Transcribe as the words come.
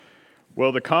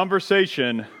Well, the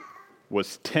conversation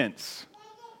was tense.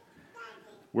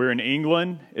 We're in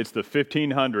England. It's the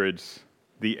 1500s,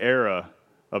 the era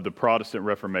of the Protestant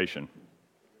Reformation.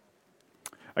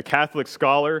 A Catholic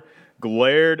scholar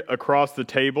glared across the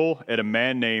table at a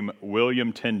man named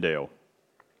William Tyndale.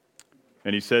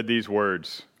 And he said these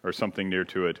words, or something near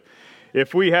to it.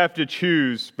 If we have to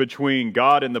choose between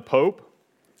God and the Pope,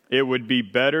 it would be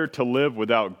better to live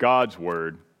without God's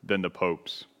word than the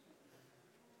Pope's.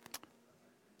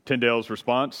 Tyndale's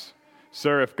response,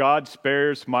 Sir, if God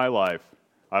spares my life,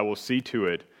 I will see to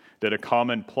it that a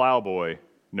common plowboy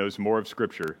knows more of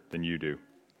Scripture than you do.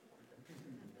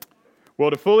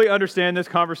 Well, to fully understand this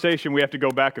conversation, we have to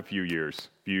go back a few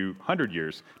hundred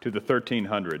years, to the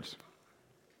 1300s.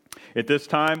 At this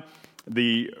time,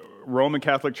 the Roman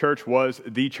Catholic Church was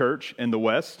the church in the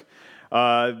West.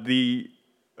 The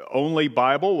only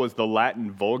Bible was the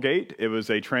Latin Vulgate. It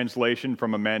was a translation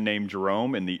from a man named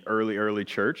Jerome in the early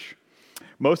church.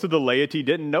 Most of the laity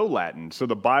didn't know Latin, so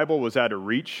the Bible was out of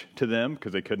reach to them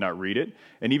because they could not read it,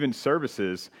 and even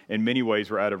services in many ways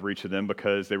were out of reach of them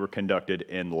because they were conducted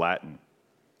in Latin.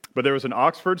 But there was an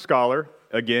Oxford scholar,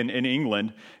 again in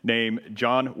England, named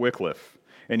John Wycliffe,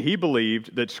 and he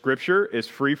believed that Scripture is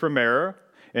free from error,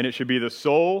 and it should be the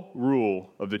sole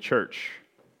rule of the church.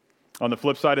 On the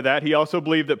flip side of that, he also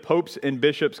believed that popes and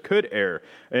bishops could err.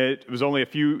 It was only a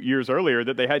few years earlier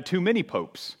that they had too many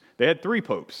popes. They had 3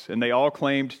 popes, and they all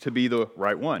claimed to be the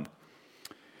right one.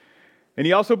 And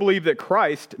he also believed that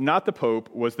Christ, not the Pope,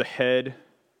 was the head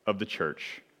of the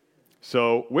church.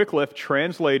 So Wycliffe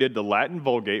translated the Latin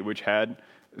Vulgate, which had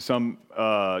some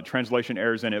translation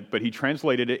errors in it, but he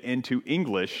translated it into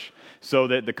English so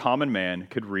that the common man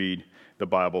could read the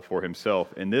Bible for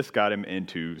himself. And this got him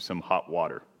into some hot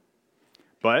water.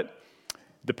 But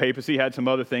the papacy had some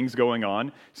other things going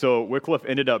on, so Wycliffe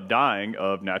ended up dying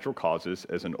of natural causes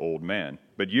as an old man.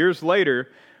 But years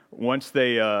later, once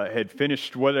they had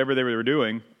finished whatever they were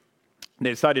doing,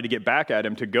 they decided to get back at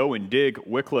him to go and dig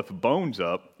Wycliffe's bones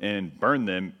up and burn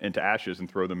them into ashes and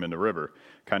throw them in the river,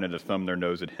 kind of to thumb their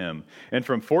nose at him. And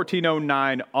from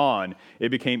 1409 on, it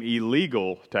became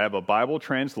illegal to have a Bible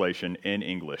translation in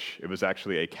English. It was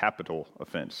actually a capital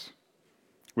offense.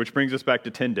 Which brings us back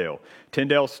to Tyndale.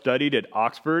 Tyndale studied at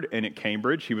Oxford and at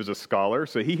Cambridge. He was a scholar,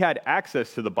 so he had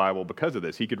access to the Bible because of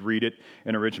this. He could read it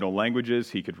in original languages.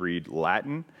 He could read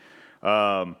Latin.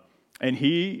 And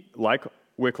he, like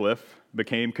Wycliffe,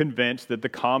 became convinced that the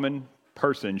common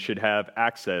person should have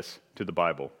access to the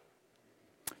Bible.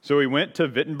 So he went to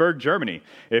Wittenberg, Germany.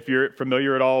 If you're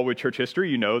familiar at all with church history,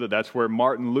 you know that that's where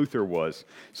Martin Luther was.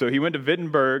 So he went to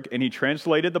Wittenberg and he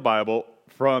translated the Bible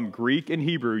from Greek and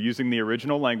Hebrew using the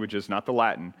original languages, not the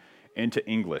Latin, into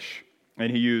English.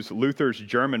 And he used Luther's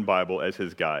German Bible as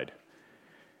his guide.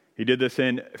 He did this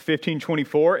in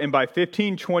 1524, and by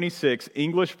 1526,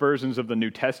 English versions of the New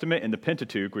Testament and the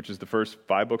Pentateuch, which is the first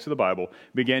 5 books of the Bible,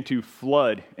 began to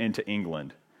flood into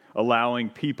England, allowing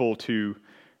people to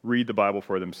read the Bible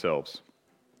for themselves.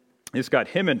 This got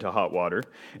him into hot water,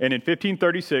 and in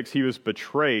 1536, he was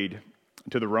betrayed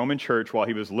to the Roman Church while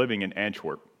he was living in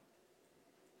Antwerp.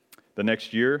 The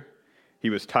next year, he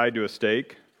was tied to a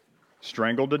stake,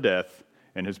 strangled to death,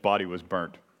 and his body was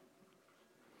burnt.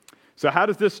 So how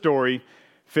does this story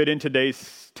fit in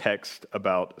today's text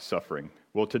about suffering?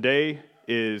 Well, the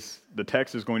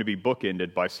text is going to be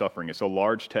bookended by suffering. It's a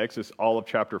large text. It's all of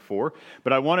chapter 4.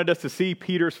 But I wanted us to see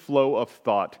Peter's flow of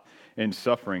thought in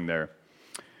suffering there.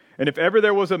 And if ever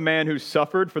there was a man who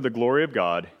suffered for the glory of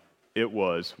God, it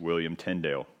was William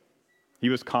Tyndale. He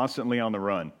was constantly on the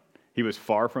run. He was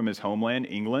far from his homeland,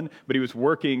 England, but he was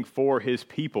working for his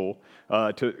people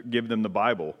to give them the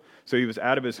Bible. So he was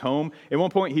out of his home. At one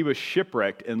point, he was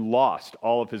shipwrecked and lost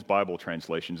all of his Bible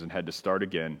translations and had to start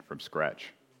again from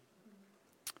scratch.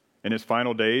 In his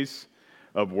final days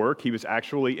of work, he was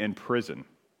actually in prison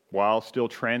while still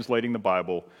translating the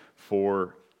Bible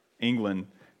for England,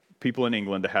 people in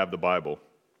England to have the Bible.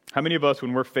 How many of us,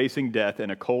 when we're facing death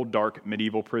in a cold, dark,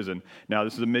 medieval prison, now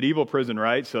this is a medieval prison,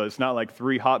 right? So it's not like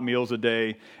 3 hot meals a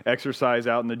day, exercise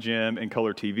out in the gym, and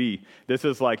color TV. This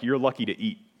is like you're lucky to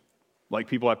eat. Like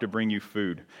people have to bring you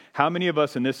food. How many of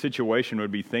us in this situation would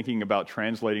be thinking about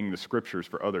translating the scriptures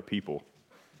for other people?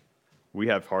 We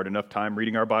have hard enough time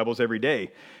reading our Bibles every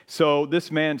day. So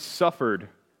this man suffered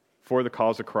for the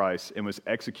cause of Christ and was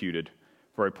executed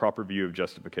for a proper view of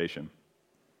justification.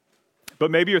 But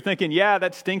maybe you're thinking, yeah,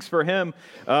 that stinks for him,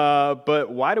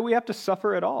 but why do we have to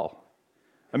suffer at all?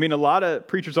 I mean, a lot of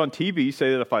preachers on TV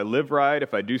say that if I live right,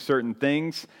 if I do certain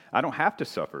things, I don't have to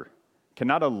suffer.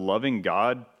 Cannot a loving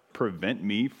God prevent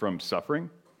me from suffering?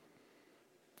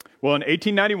 Well, in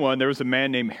 1891, there was a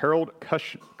man named Harold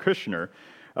Kushner.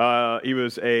 He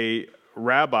was a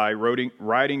rabbi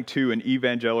writing to an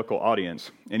evangelical audience,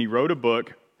 and he wrote a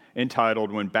book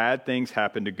entitled When Bad Things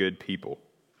Happen to Good People.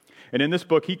 And in this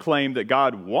book, he claimed that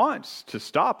God wants to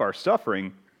stop our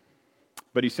suffering,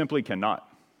 but he simply cannot.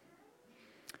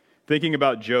 Thinking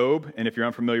about Job, and if you're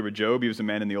unfamiliar with Job, he was a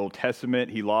man in the Old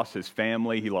Testament. He lost his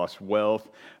family, he lost wealth.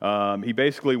 He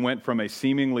basically went from a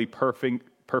seemingly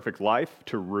perfect life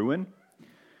to ruin.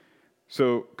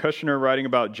 So Kushner, writing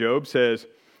about Job, says,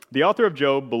 the author of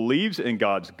Job believes in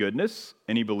God's goodness,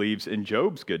 and he believes in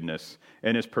Job's goodness,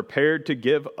 and is prepared to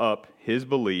give up his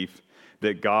belief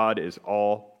that God is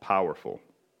all-powerful.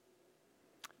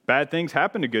 Bad things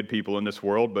happen to good people in this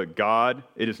world, but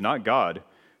it is not God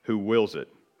who wills it.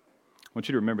 I want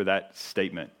you to remember that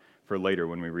statement for later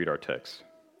when we read our text.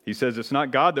 He says it's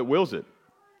not God that wills it.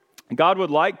 God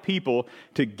would like people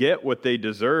to get what they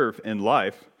deserve in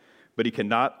life, but he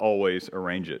cannot always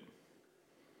arrange it.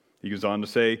 He goes on to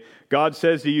say, God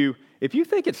says to you, if you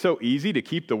think it's so easy to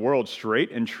keep the world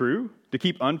straight and true, to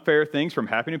keep unfair things from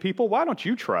happening to people, why don't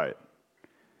you try it?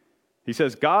 He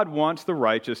says God wants the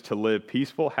righteous to live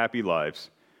peaceful, happy lives,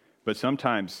 but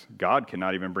sometimes God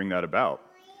cannot even bring that about.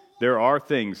 There are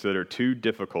things that are too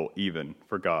difficult even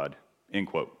for God, end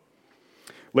quote.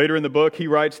 Later in the book, he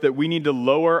writes that we need to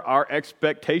lower our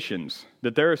expectations,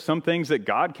 that there are some things that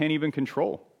God can't even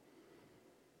control.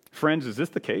 Friends, is this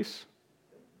the case?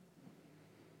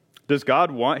 Does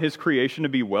God want his creation to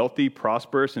be wealthy,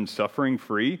 prosperous, and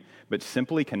suffering-free, but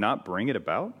simply cannot bring it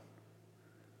about?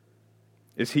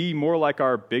 Is he more like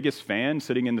our biggest fan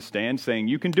sitting in the stands saying,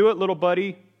 you can do it, little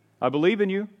buddy, I believe in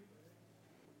you?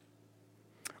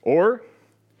 Or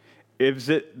is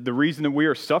it the reason that we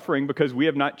are suffering because we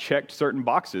have not checked certain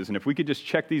boxes, and if we could just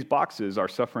check these boxes, our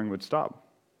suffering would stop?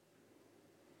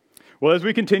 Well, as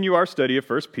we continue our study of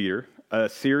 1 Peter, a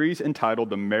series entitled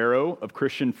The Marrow of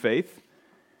Christian Faith,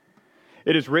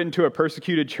 it is written to a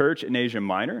persecuted church in Asia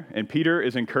Minor, and Peter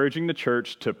is encouraging the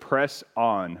church to press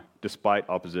on despite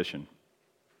opposition.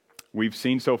 We've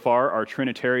seen so far our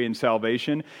Trinitarian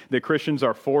salvation, that Christians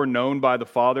are foreknown by the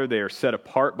Father, they are set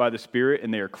apart by the Spirit,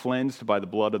 and they are cleansed by the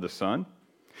blood of the Son.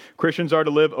 Christians are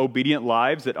to live obedient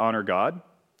lives that honor God,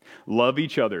 love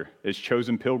each other as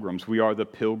chosen pilgrims. We are the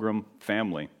pilgrim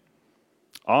family.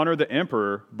 Honor the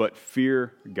emperor, but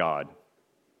fear God.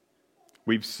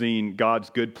 We've seen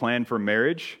God's good plan for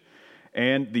marriage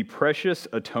and the precious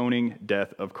atoning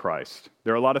death of Christ.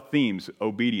 There are a lot of themes: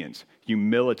 obedience,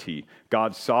 humility,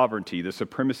 God's sovereignty, the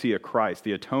supremacy of Christ,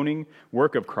 the atoning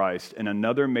work of Christ, and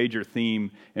another major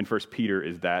theme in 1 Peter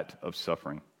is that of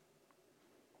suffering.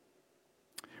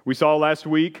 We saw last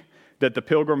week that the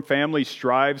pilgrim family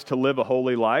strives to live a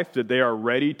holy life, that they are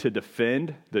ready to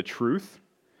defend the truth,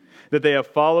 that they have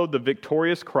followed the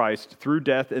victorious Christ through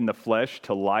death in the flesh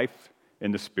to life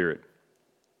in the Spirit.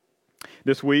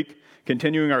 This week,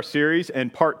 continuing our series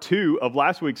and part 2 of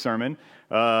last week's sermon,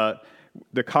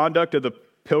 the conduct of the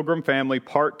pilgrim family,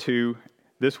 part 2,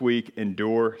 this week,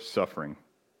 endure suffering.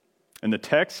 And the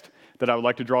text that I would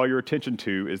like to draw your attention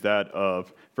to is that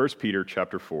of 1 Peter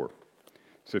chapter 4.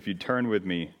 So if you turn with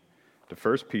me to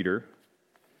 1 Peter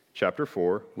chapter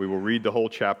 4, we will read the whole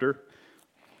chapter,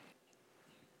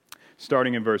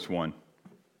 starting in verse 1.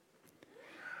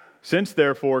 Since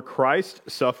therefore Christ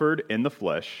suffered in the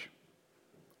flesh,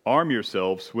 arm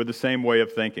yourselves with the same way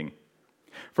of thinking.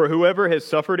 For whoever has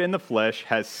suffered in the flesh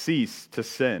has ceased to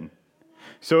sin,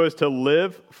 so as to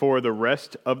live for the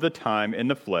rest of the time in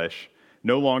the flesh,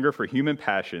 no longer for human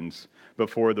passions, but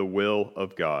for the will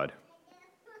of God.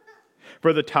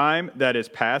 For the time that is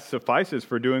past suffices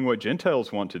for doing what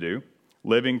Gentiles want to do,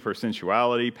 living for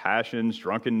sensuality, passions,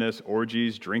 drunkenness,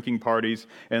 orgies, drinking parties,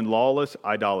 and lawless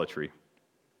idolatry.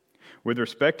 With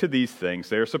respect to these things,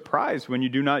 they are surprised when you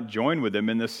do not join with them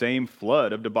in the same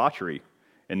flood of debauchery,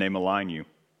 and they malign you.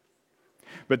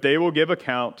 But they will give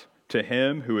account to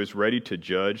him who is ready to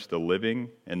judge the living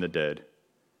and the dead.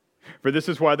 For this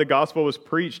is why the gospel was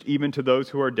preached even to those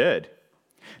who are dead,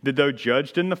 that though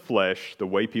judged in the flesh the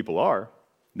way people are,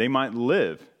 they might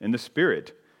live in the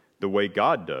Spirit the way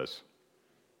God does.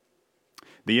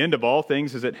 The end of all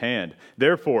things is at hand.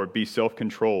 Therefore, be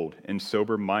self-controlled and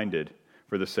sober-minded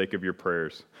for the sake of your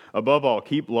prayers. Above all,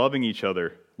 keep loving each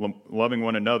other, loving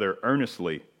one another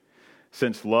earnestly,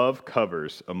 since love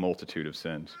covers a multitude of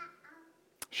sins.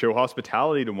 Show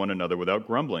hospitality to one another without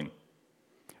grumbling.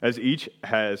 As each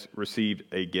has received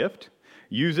a gift,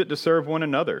 use it to serve one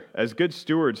another as good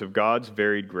stewards of God's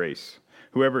varied grace.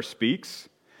 Whoever speaks,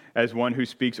 as one who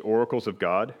speaks oracles of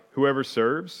God. Whoever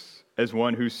serves, as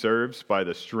one who serves by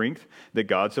the strength that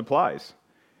God supplies,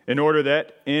 in order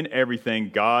that in everything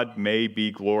God may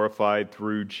be glorified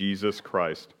through Jesus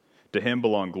Christ. To him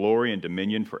belong glory and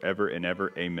dominion forever and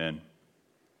ever. Amen.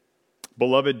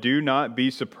 Beloved, do not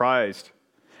be surprised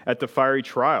at the fiery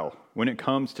trial when it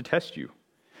comes to test you,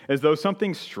 as though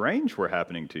something strange were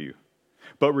happening to you.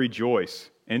 But rejoice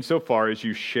insofar as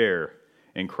you share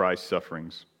in Christ's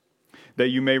sufferings, that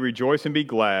you may rejoice and be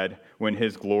glad when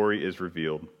his glory is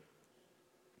revealed.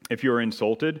 If you are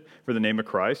insulted for the name of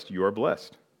Christ, you are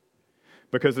blessed,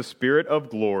 because the Spirit of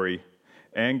glory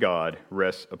and God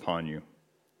rests upon you.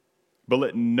 But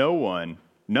let none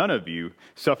of you,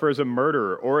 suffer as a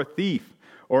murderer or a thief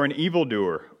or an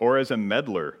evildoer or as a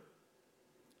meddler.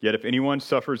 Yet if anyone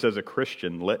suffers as a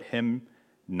Christian, let him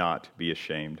not be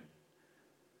ashamed,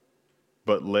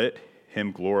 but let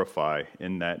him glorify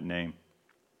in that name.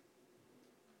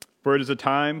 For it is a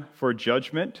time for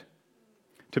judgment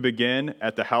to begin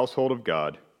at the household of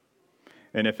God.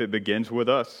 And if it begins with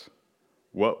us,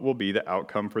 what will be the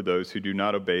outcome for those who do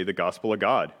not obey the gospel of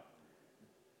God?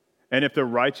 And if the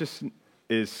righteous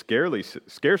is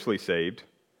scarcely saved,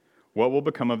 what will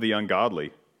become of the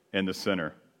ungodly and the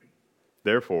sinner?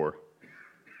 Therefore,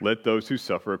 let those who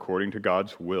suffer according to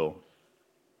God's will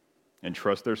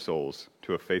entrust their souls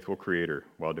to a faithful Creator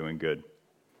while doing good.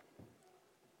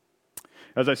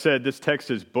 As I said, this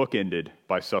text is bookended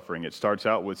by suffering. It starts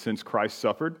out with, since Christ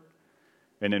suffered,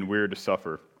 and then we're to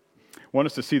suffer. I want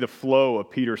us to see the flow of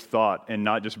Peter's thought and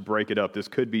not just break it up. This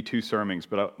could be 2 sermons,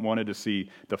 but I wanted to see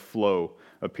the flow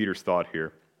of Peter's thought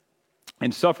here.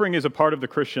 And suffering is a part of the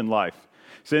Christian life.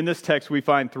 So in this text, we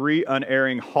find 3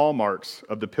 unerring hallmarks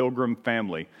of the Pilgrim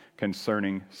family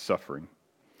concerning suffering.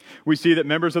 We see that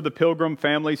members of the Pilgrim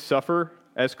family suffer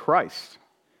as Christ.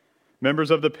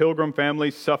 Members of the Pilgrim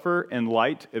family suffer in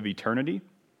light of eternity,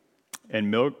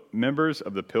 and members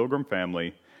of the Pilgrim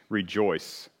family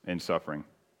rejoice in suffering.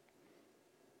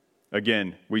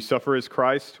 Again, we suffer as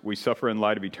Christ, we suffer in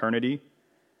light of eternity,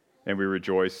 and we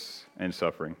rejoice in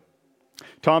suffering.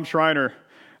 Tom Schreiner,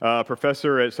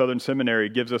 professor at Southern Seminary,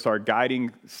 gives us our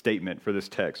guiding statement for this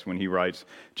text when he writes,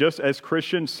 just as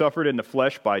Christians suffered in the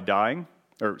flesh by dying,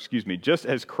 just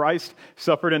as Christ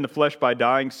suffered in the flesh by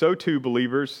dying, so too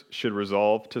believers should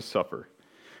resolve to suffer.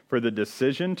 For the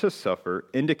decision to suffer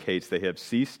indicates they have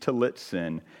ceased to let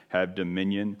sin have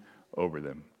dominion over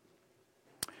them.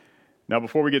 Now,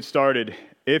 before we get started,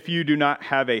 if you do not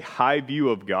have a high view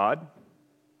of God,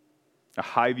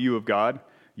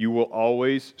 you will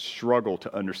always struggle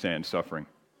to understand suffering.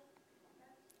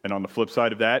 And on the flip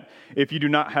side of that, if you do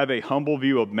not have a humble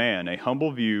view of man, a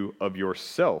humble view of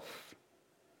yourself,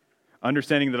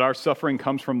 understanding that our suffering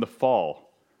comes from the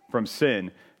fall, from sin,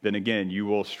 then again, you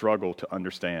will struggle to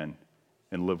understand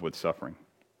and live with suffering.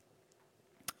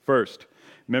 First,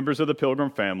 members of the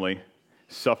Pilgrim family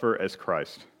suffer as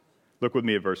Christ. Look with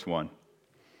me at verse 1.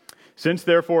 Since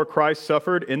therefore Christ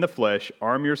suffered in the flesh,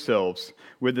 arm yourselves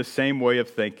with the same way of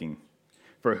thinking.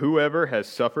 For whoever has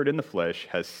suffered in the flesh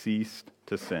has ceased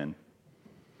to sin.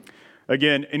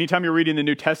 Again, anytime you're reading the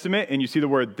New Testament and you see the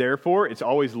word therefore, it's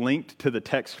always linked to the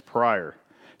text prior.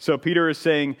 So Peter is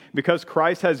saying, because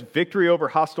Christ has victory over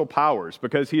hostile powers,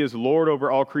 because he is Lord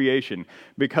over all creation,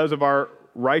 because of our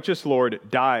righteous Lord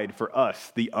died for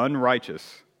us, the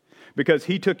unrighteous, because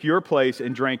he took your place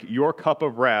and drank your cup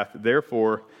of wrath,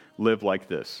 therefore live like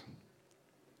this.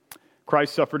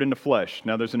 Christ suffered in the flesh.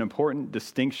 Now, there's an important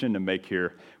distinction to make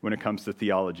here when it comes to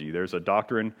theology. There's a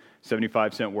doctrine,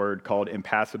 75-cent word, called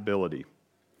impassibility.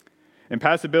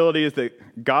 Impassibility is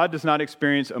that God does not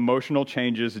experience emotional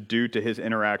changes due to his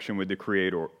interaction with the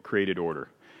created order.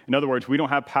 In other words, we don't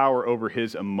have power over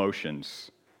his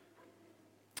emotions.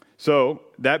 So,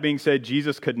 that being said,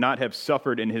 Jesus could not have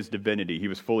suffered in his divinity. He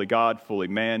was fully God, fully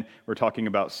man. We're talking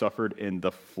about suffered in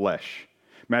the flesh.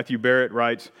 Matthew Barrett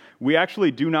writes, we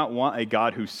actually do not want a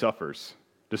God who suffers,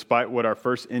 despite what our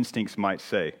first instincts might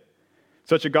say.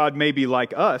 Such a God may be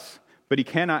like us, but he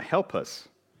cannot help us,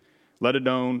 let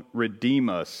alone redeem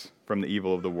us from the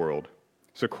evil of the world.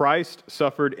 So Christ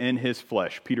suffered in his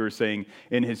flesh. Peter is saying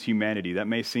in his humanity. That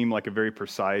may seem like a very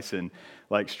precise and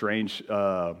strange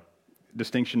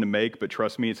distinction to make, but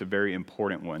trust me, it's a very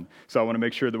important one. So I want to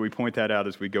make sure that we point that out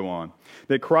as we go on.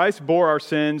 That Christ bore our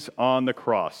sins on the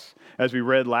cross. As we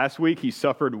read last week, he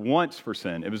suffered once for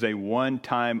sin. It was a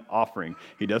one-time offering.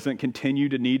 He doesn't continue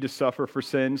to need to suffer for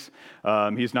sins.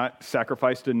 He's not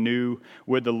sacrificed anew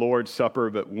with the Lord's Supper,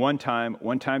 but one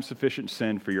time sufficient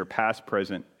sin for your past,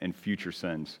 present, and future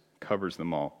sins covers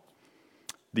them all.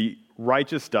 The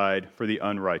righteous died for the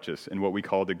unrighteous in what we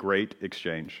call the great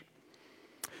exchange.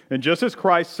 And just as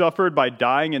Christ suffered by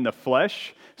dying in the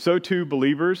flesh, so too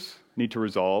believers need to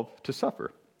resolve to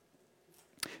suffer.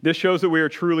 This shows that we are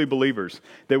truly believers,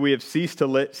 that we have ceased to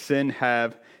let sin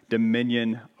have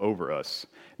dominion over us.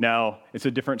 Now, it's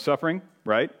a different suffering,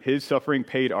 right? His suffering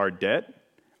paid our debt.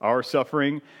 Our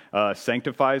suffering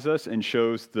sanctifies us and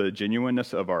shows the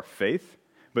genuineness of our faith,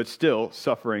 but still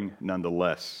suffering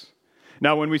nonetheless.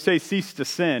 Now, when we say cease to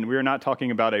sin, we are not talking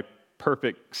about a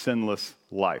perfect, sinless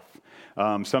life.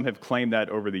 Some have claimed that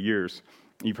over the years.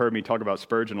 You've heard me talk about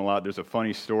Spurgeon a lot. There's a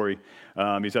funny story.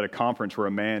 He's at a conference where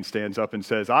a man stands up and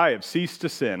says, "I have ceased to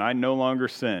sin. I no longer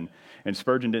sin." And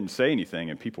Spurgeon didn't say anything,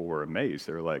 and people were amazed.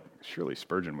 They were like, surely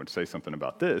Spurgeon would say something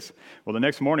about this. Well, the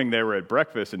next morning they were at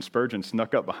breakfast, and Spurgeon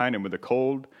snuck up behind him with a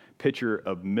cold pitcher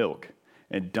of milk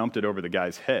and dumped it over the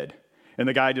guy's head. And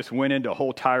the guy just went into a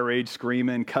whole tirade,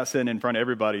 screaming, cussing in front of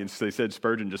everybody, and so they said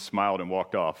Spurgeon just smiled and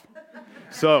walked off.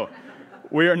 So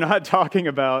we are not talking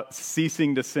about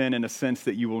ceasing to sin in a sense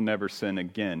that you will never sin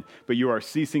again, but you are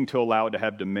ceasing to allow it to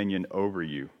have dominion over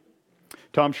you.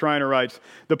 Tom Schreiner writes,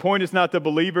 "The point is not that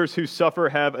believers who suffer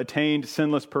have attained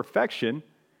sinless perfection,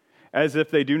 as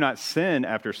if they do not sin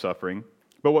after suffering,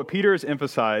 but what Peter has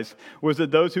emphasized was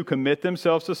that those who commit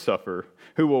themselves to suffer,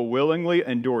 who will willingly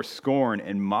endure scorn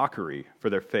and mockery for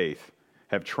their faith,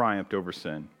 have triumphed over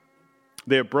sin.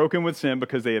 They have broken with sin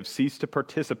because they have ceased to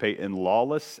participate in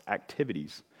lawless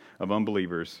activities of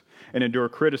unbelievers and endure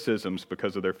criticisms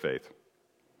because of their faith.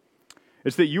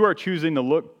 It's that you are choosing to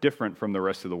look different from the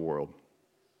rest of the world,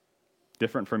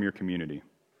 different from your community.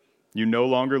 You no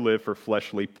longer live for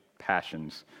fleshly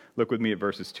passions." Look with me at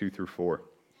verses 2 through 4.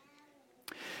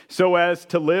 So as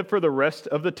to live for the rest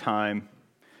of the time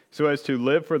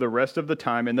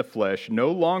in the flesh,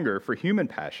 no longer for human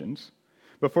passions,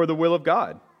 but for the will of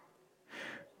God.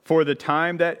 For the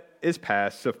time that is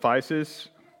past suffices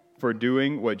for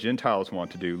doing what Gentiles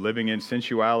want to do, living in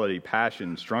sensuality,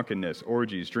 passions, drunkenness,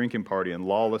 orgies, drinking party, and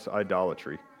lawless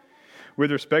idolatry.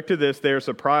 With respect to this, they are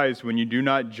surprised when you do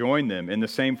not join them in the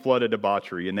same flood of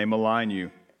debauchery, and they malign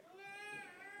you.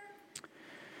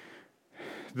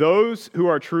 Those who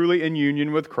are truly in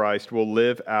union with Christ will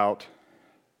live out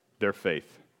their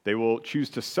faith. They will choose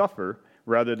to suffer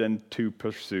rather than to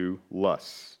pursue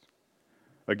lust.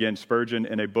 Again, Spurgeon,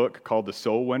 in a book called The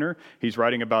Soul Winner, he's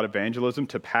writing about evangelism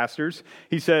to pastors.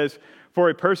 He says, "For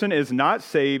a person is not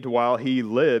saved while he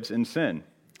lives in sin.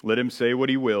 Let him say what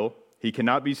he will. He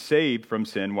cannot be saved from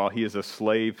sin while he is a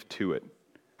slave to it.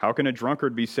 How can a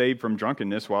drunkard be saved from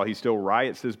drunkenness while he still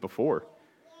riots as before?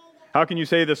 How can you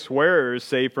say the swearer is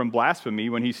saved from blasphemy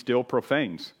when he still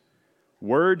profanes?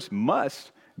 Words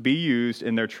must be used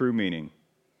in their true meaning.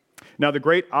 Now, the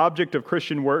great object of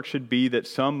Christian work should be that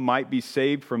some might be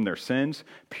saved from their sins,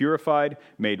 purified,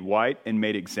 made white, and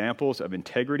made examples of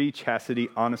integrity, chastity,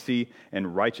 honesty,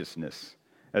 and righteousness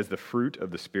as the fruit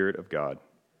of the Spirit of God.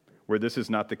 Where this is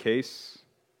not the case,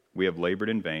 we have labored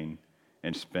in vain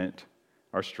and spent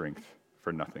our strength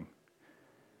for nothing."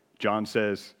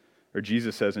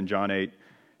 Jesus says in John 8,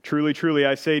 "Truly, truly,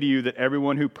 I say to you that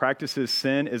everyone who practices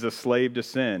sin is a slave to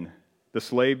sin. The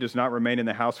slave does not remain in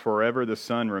the house forever, the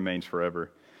son remains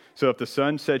forever. So if the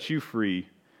Son sets you free,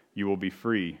 you will be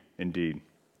free indeed."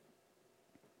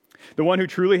 The one who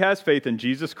truly has faith in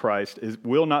Jesus Christ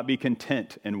will not be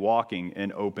content in walking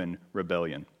in open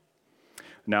rebellion.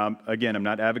 Now, again, I'm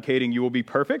not advocating you will be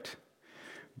perfect,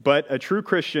 but a true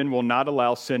Christian will not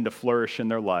allow sin to flourish in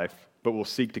their life, but will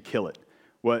seek to kill it.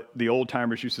 What the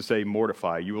old-timers used to say,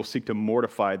 mortify. You will seek to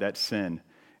mortify that sin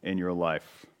in your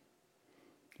life.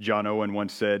 John Owen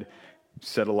once said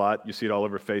a lot, you see it all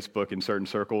over Facebook in certain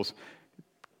circles,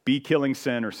 be killing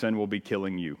sin or sin will be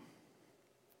killing you.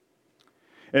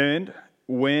 And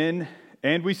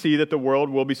we see that the world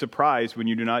will be surprised when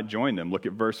you do not join them. Look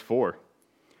at verse 4.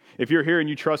 If you're here and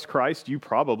you trust Christ, you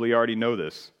probably already know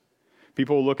this.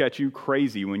 People will look at you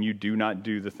crazy when you do not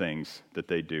do the things that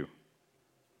they do.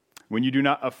 When you do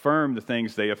not affirm the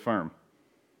things they affirm.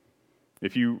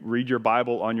 If you read your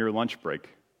Bible on your lunch break,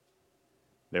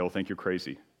 they will think you're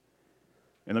crazy.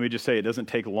 And let me just say, it doesn't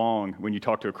take long when you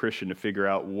talk to a Christian to figure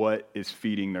out what is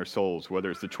feeding their souls,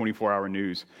 whether it's the 24-hour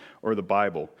news or the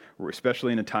Bible,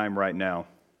 especially in a time right now.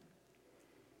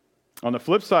 On the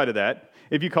flip side of that,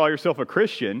 if you call yourself a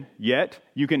Christian, yet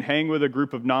you can hang with a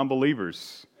group of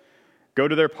non-believers, go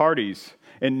to their parties,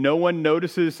 and no one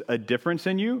notices a difference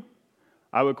in you,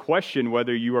 I would question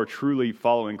whether you are truly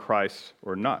following Christ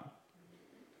or not.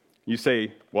 You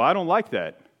say, well, I don't like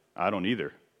that. I don't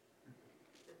either.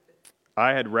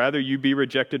 I had rather you be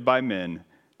rejected by men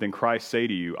than Christ say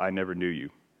to you, I never knew you.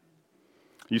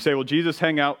 You say, well, Jesus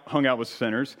hung out with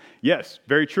sinners. Yes,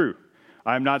 very true.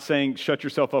 I'm not saying shut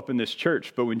yourself up in this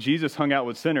church, but when Jesus hung out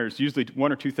with sinners, usually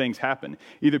one or two things happened.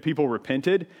 Either people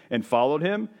repented and followed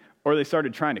him, or they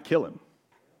started trying to kill him.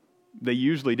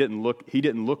 he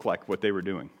didn't look like what they were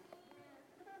doing.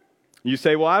 You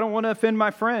say, well, I don't want to offend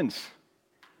my friends.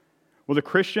 Well, the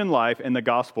Christian life and the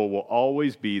gospel will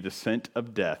always be the scent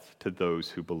of death to those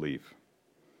who believe.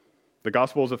 The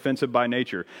gospel is offensive by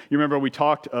nature. You remember we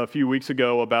talked a few weeks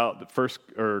ago about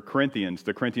the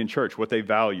Corinthian church, what they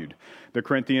valued. The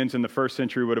Corinthians in the first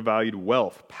century would have valued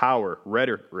wealth, power,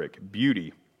 rhetoric,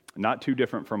 beauty, not too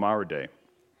different from our day.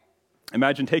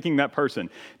 Imagine taking that person,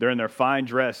 they're in their fine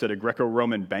dress at a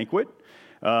Greco-Roman banquet,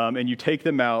 and you take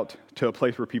them out to a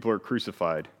place where people are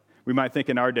crucified. We might think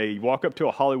in our day, you walk up to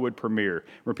a Hollywood premiere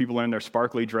where people are in their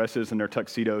sparkly dresses and their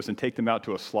tuxedos and take them out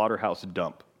to a slaughterhouse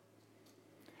dump.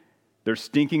 Their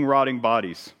stinking, rotting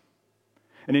bodies.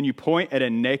 And then you point at a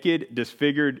naked,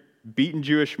 disfigured, beaten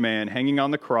Jewish man hanging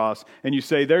on the cross and you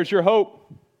say, there's your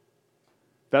hope.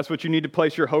 That's what you need to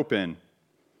place your hope in.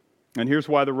 And here's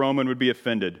why the Roman would be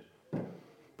offended.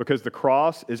 Because the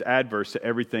cross is adverse to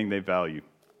everything they value.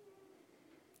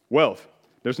 Wealth.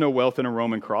 There's no wealth in a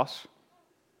Roman cross.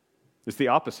 It's the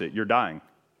opposite. You're dying.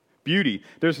 Beauty.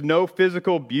 There's no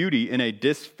physical beauty in a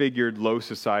disfigured, low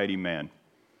society man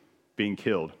being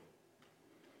killed.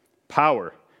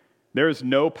 Power. There is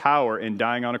no power in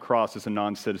dying on a cross as a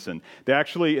non-citizen. They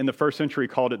actually, in the first century,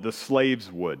 called it the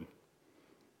slave's wood.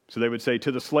 So they would say,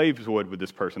 to the slave's wood with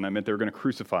this person. That meant they were going to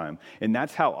crucify him. And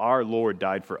that's how our Lord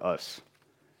died for us.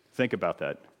 Think about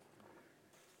that.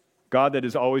 God that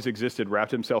has always existed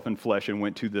wrapped himself in flesh and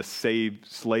went to the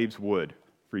slave's wood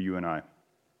for you and I.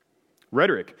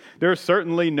 Rhetoric. There is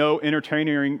certainly no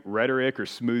entertaining rhetoric or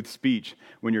smooth speech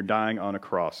when you're dying on a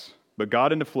cross. But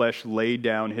God in the flesh laid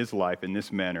down his life in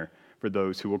this manner for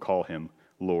those who will call him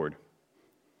Lord.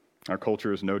 Our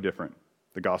culture is no different.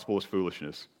 The gospel is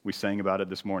foolishness. We sang about it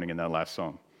this morning in that last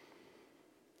song.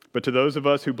 But to those of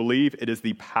us who believe, it is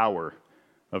the power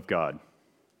of God.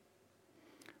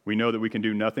 We know that we can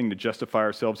do nothing to justify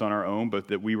ourselves on our own, but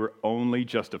that we were only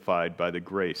justified by the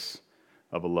grace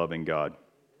of a loving God.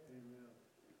 Amen.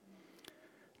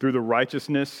 Through the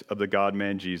righteousness of the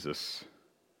God-man Jesus.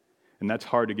 And that's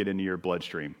hard to get into your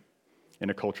bloodstream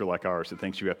in a culture like ours that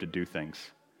thinks you have to do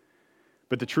things.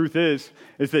 But the truth is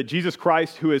that Jesus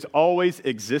Christ, who has always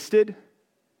existed,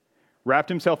 wrapped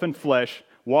himself in flesh,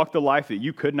 walked the life that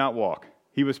you could not walk.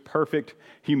 He was perfect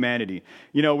humanity.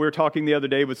 We were talking the other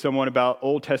day with someone about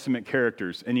Old Testament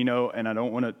characters. And and I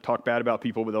don't want to talk bad about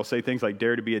people, but they'll say things like,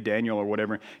 dare to be a Daniel or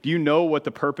whatever. Do you know what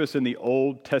the purpose in the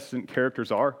Old Testament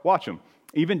characters are? Watch them.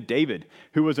 Even David,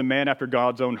 who was a man after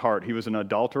God's own heart, he was an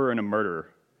adulterer and a murderer.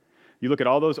 You look at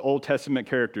all those Old Testament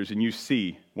characters and you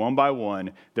see, one by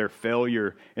one, their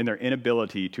failure and their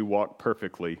inability to walk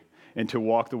perfectly and to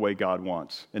walk the way God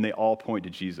wants. And they all point to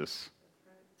Jesus,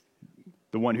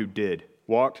 the one who did.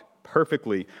 Walked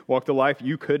perfectly, walked the life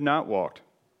you could not walk,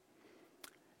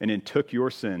 and then took your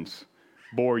sins,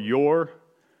 bore your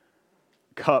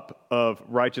cup of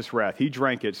righteous wrath. He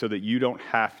drank it so that you don't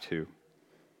have to.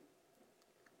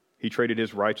 He traded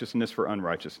his righteousness for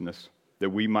unrighteousness, that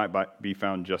we might be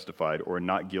found justified or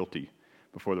not guilty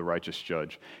before the righteous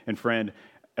judge. And friend,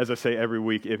 as I say every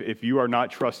week, if you are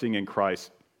not trusting in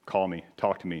Christ, call me,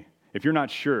 talk to me. If you're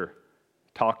not sure,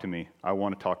 talk to me. I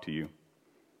want to talk to you.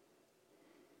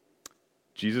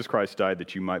 Jesus Christ died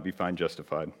that you might be found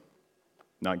justified,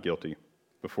 not guilty,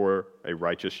 before a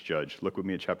righteous judge. Look with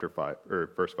me at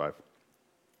verse 5.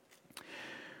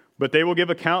 But they will give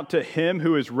account to him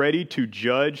who is ready to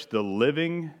judge the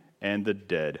living and the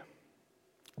dead.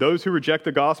 Those who reject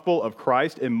the gospel of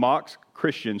Christ and mock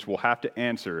Christians will have to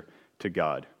answer to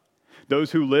God.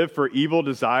 Those who live for evil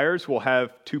desires will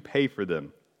have to pay for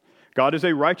them. God is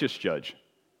a righteous judge.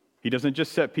 He doesn't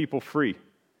just set people free.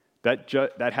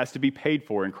 That has to be paid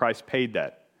for, and Christ paid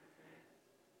that.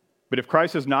 But if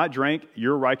Christ has not drank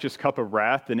your righteous cup of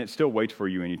wrath, then it still waits for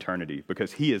you in eternity,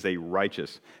 because he is a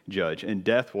righteous judge, and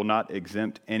death will not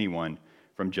exempt anyone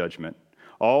from judgment.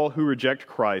 All who reject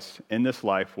Christ in this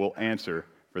life will answer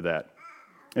for that.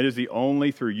 It is the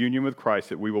only through union with Christ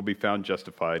that we will be found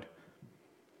justified.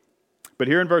 But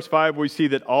here in verse 5, we see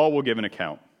that all will give an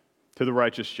account to the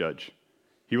righteous judge.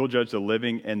 He will judge the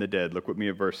living and the dead. Look with me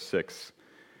at verse 6.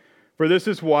 For this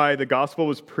is why the gospel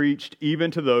was preached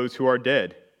even to those who are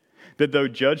dead, that though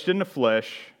judged in the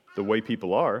flesh, the way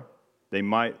people are, they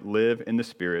might live in the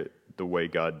spirit the way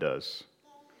God does.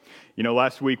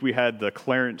 Last week we had the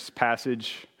Clarence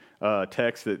passage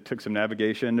text that took some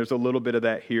navigation. There's a little bit of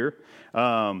that here.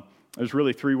 There's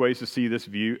really three ways to see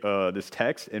this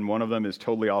text, and one of them is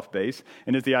totally off base,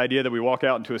 and it's the idea that we walk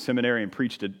out into a cemetery and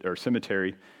preach to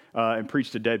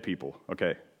dead people.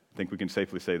 Okay. I think we can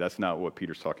safely say that's not what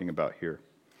Peter's talking about here.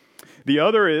 The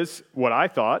other is what I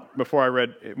thought before I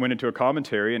went into a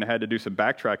commentary and I had to do some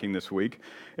backtracking this week,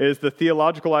 is the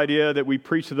theological idea that we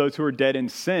preach to those who are dead in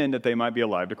sin that they might be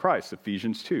alive to Christ,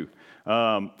 Ephesians 2.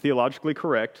 Theologically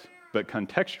correct, but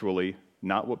contextually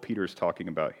not what Peter is talking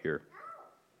about here.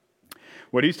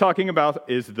 What he's talking about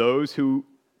is those who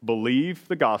believe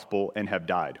the gospel and have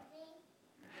died.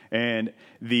 And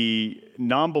the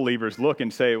non-believers look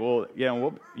and say, well, yeah,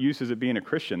 what use is it being a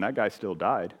Christian? That guy still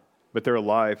died, but they're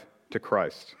alive to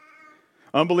Christ.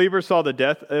 Unbelievers saw the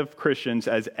death of Christians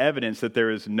as evidence that there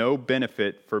is no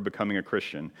benefit for becoming a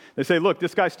Christian. They say, look,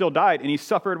 this guy still died, and he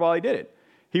suffered while he did it.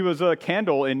 He was a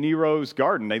candle in Nero's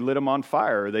garden. They lit him on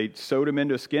fire. They sewed him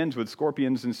into skins with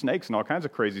scorpions and snakes and all kinds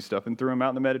of crazy stuff and threw him out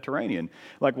in the Mediterranean.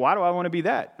 Like, why do I want to be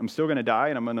that? I'm still going to die,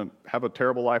 and I'm going to have a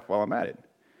terrible life while I'm at it.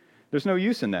 There's no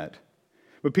use in that.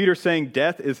 But Peter's saying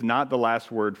death is not the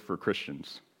last word for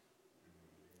Christians.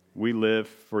 We live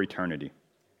for eternity.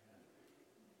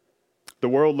 The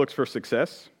world looks for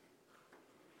success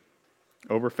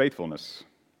over faithfulness.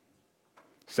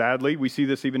 Sadly, we see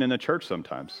this even in the church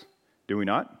sometimes. Do we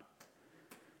not?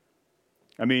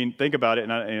 I mean, think about it,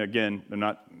 and again, I'm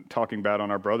not talking bad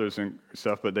on our brothers and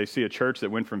stuff, but they see a church that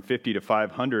went from 50 to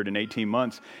 500 in 18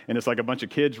 months, and it's like a bunch of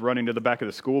kids running to the back of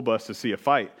the school bus to see a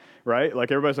fight, right?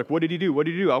 Like everybody's like, what did he do? What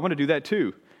did he do? I want to do that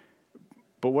too.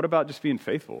 But what about just being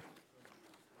faithful?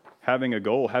 Having a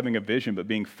goal, having a vision, but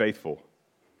being faithful.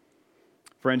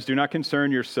 Friends, do not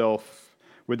concern yourself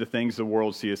with the things the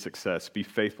world sees as success. Be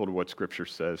faithful to what Scripture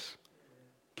says.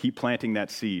 Keep planting that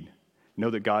seed.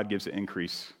 Know that God gives the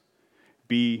increase.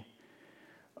 Be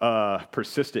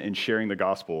persistent in sharing the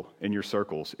gospel in your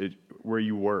circles, where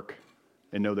you work,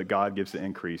 and know that God gives the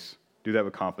increase. Do that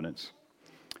with confidence.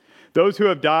 Those who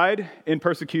have died in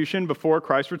persecution before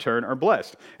Christ's return are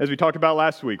blessed, as we talked about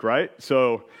last week, right?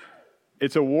 So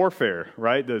it's a warfare,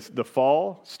 right? The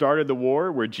fall started the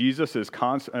war where Satan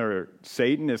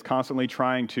is constantly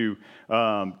trying to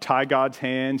tie God's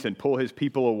hands and pull his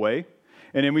people away.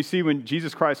 And then we see when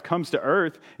Jesus Christ comes to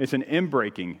earth, it's an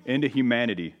inbreaking into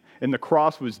humanity. And the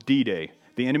cross was D-Day.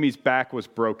 The enemy's back was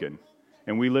broken.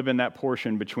 And we live in that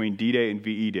portion between D-Day and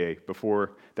VE Day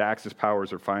before the Axis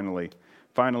powers are finally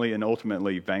and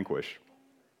ultimately vanquished.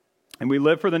 And we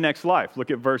live for the next life. Look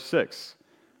at verse 6.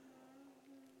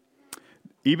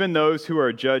 Even those who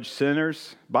are judged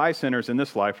by sinners in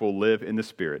this life will live in the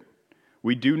Spirit.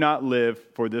 We do not live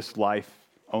for this life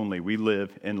only. We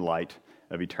live in light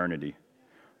of eternity.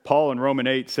 Paul in Romans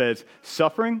 8 says,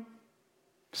 suffering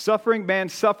is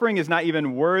not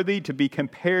even worthy to be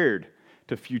compared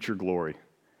to future glory.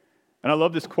 And I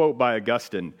love this quote by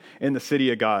Augustine in The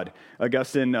City of God.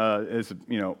 Augustine is,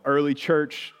 early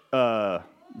church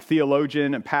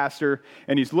theologian and pastor,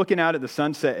 and he's looking out at the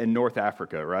sunset in North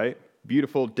Africa, right?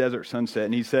 Beautiful desert sunset.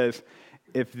 And he says,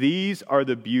 if these are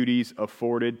the beauties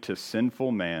afforded to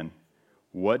sinful man,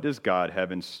 what does God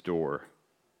have in store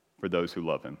for those who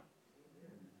love him?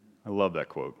 I love that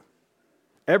quote.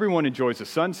 Everyone enjoys the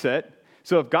sunset.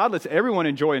 So if God lets everyone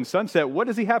enjoy in sunset, what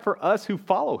does he have for us who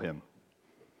follow him?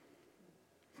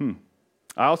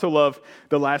 I also love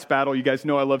The Last Battle. You guys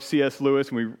know I love C.S. Lewis,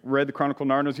 and we read the Chronicle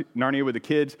of Narnia with the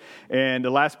kids. And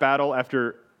The Last Battle,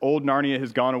 after old Narnia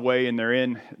has gone away and they're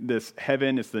in this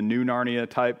heaven, it's the new Narnia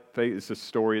type. It's a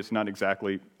story. It's not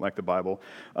exactly like the Bible.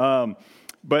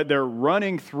 But they're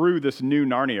running through this new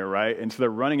Narnia, right? And so they're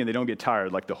running and they don't get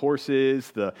tired. Like the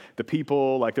horses, the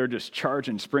people, like they're just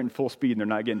charging, sprinting full speed and they're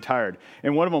not getting tired.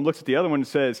 And one of them looks at the other one and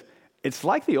says, it's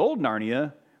like the old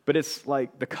Narnia, but it's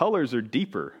like the colors are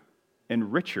deeper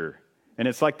and richer. And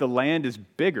it's like the land is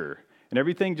bigger. And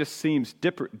everything just seems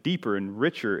deeper and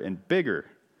richer and bigger.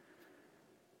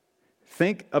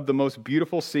 Think of the most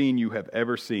beautiful scene you have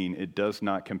ever seen. It does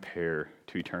not compare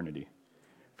to eternity.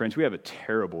 Friends, we have a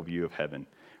terrible view of heaven.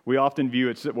 We often view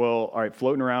it, well, all right,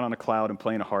 floating around on a cloud and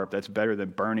playing a harp, that's better than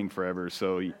burning forever.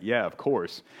 So yeah, of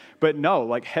course. But no,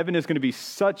 like heaven is going to be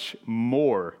such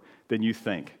more than you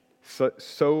think.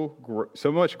 So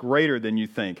much greater than you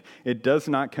think. It does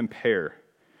not compare,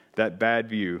 that bad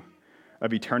view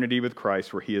of eternity with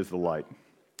Christ where he is the light.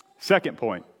 Second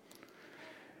point.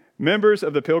 Members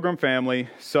of the Pilgrim family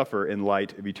suffer in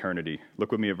light of eternity.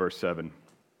 Look with me at verse 7.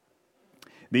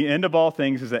 The end of all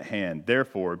things is at hand.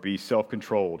 Therefore, be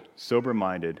self-controlled,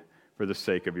 sober-minded for the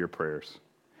sake of your prayers.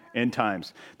 End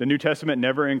times. The New Testament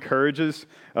never encourages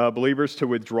believers to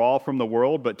withdraw from the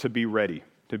world, but to be ready,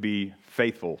 to be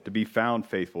faithful, to be found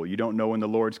faithful. You don't know when the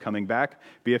Lord's coming back.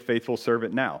 Be a faithful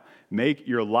servant now. Make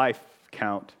your life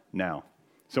count now.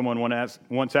 Someone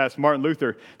once asked Martin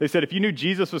Luther, they said, if you knew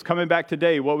Jesus was coming back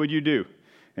today, what would you do?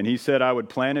 And he said, I would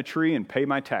plant a tree and pay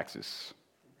my taxes.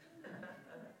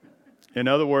 In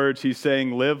other words, he's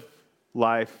saying live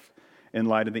life in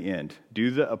light of the end.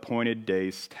 Do the appointed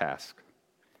day's task.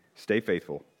 Stay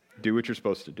faithful. Do what you're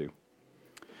supposed to do.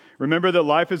 Remember that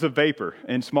life is a vapor.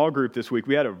 In small group this week,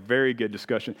 we had a very good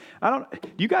discussion. Do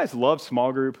you guys love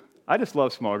small group? I just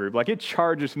love small group. Like, it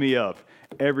charges me up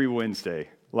every Wednesday.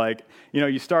 Like,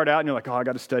 you start out and you're like, oh, I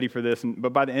got to study for this.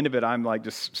 But by the end of it, I'm like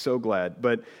just so glad.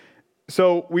 But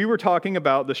so we were talking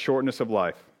about the shortness of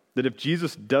life, that if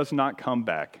Jesus does not come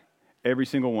back, every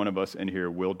single one of us in here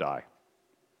will die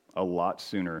a lot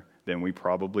sooner than we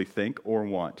probably think or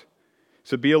want.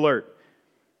 So be alert.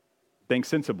 Think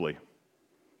sensibly.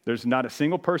 There's not a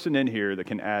single person in here that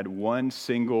can add one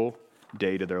single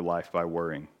day to their life by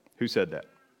worrying. Who said that?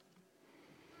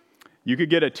 You could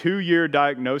get a 2-year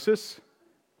diagnosis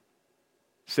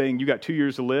saying you got 2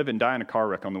 years to live and die in a car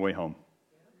wreck on the way home.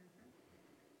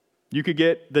 You could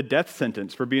get the death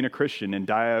sentence for being a Christian and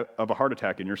die of a heart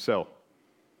attack in your cell.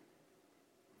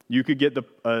 You could get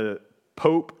the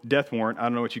Pope death warrant, I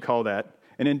don't know what you call that,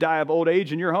 and then die of old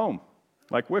age in your home,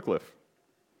 like Wycliffe.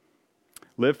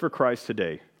 Live for Christ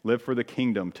today. Live for the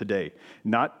kingdom today.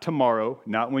 Not tomorrow,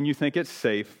 not when you think it's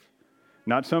safe,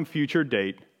 not some future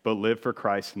date, but live for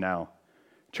Christ now.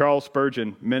 Charles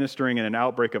Spurgeon, ministering in an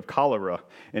outbreak of cholera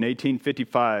in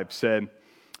 1855, said,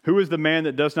 "Who is the man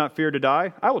that does not fear to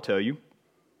die? I will tell you.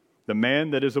 The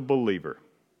man that is a believer.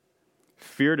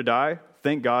 Fear to die?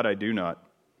 Thank God I do not.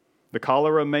 The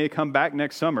cholera may come back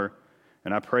next summer,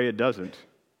 and I pray it doesn't.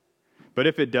 But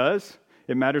if it does,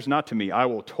 it matters not to me. I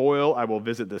will toil, I will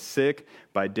visit the sick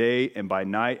by day and by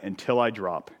night until I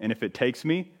drop. And if it takes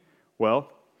me,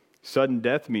 well, sudden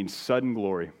death means sudden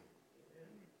glory."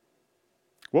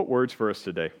 What words for us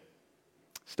today?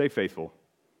 Stay faithful.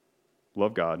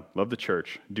 Love God. Love the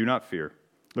church. Do not fear.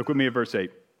 Look with me at verse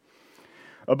 8.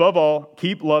 Above all,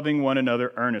 keep loving one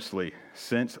another earnestly,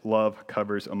 since love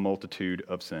covers a multitude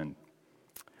of sin.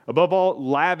 Above all,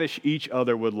 lavish each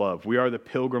other with love. We are the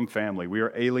pilgrim family. We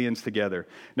are aliens together.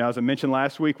 Now, as I mentioned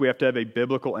last week, we have to have a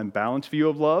biblical and balanced view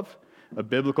of love, a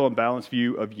biblical and balanced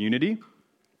view of unity.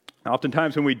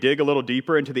 Oftentimes, when we dig a little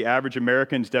deeper into the average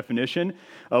American's definition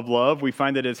of love, we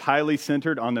find that it's highly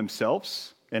centered on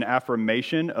themselves, an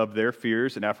affirmation of their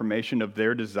fears, an affirmation of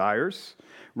their desires,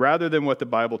 rather than what the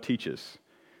Bible teaches.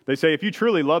 They say, if you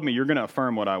truly love me, you're going to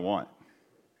affirm what I want.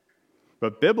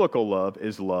 But biblical love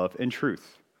is love in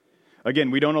truth.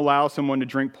 Again, we don't allow someone to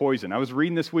drink poison. I was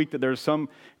reading this week that there's some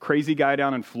crazy guy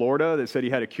down in Florida that said he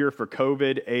had a cure for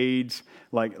COVID, AIDS,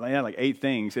 like 8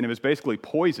 things, and it was basically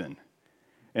poison.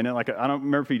 And then, I don't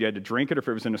remember if he had to drink it or if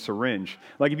it was in a syringe.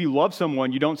 Like, if you love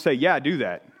someone, you don't say, yeah, do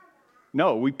that.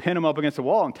 No, we pin them up against the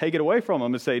wall and take it away from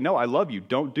them and say, no, I love you.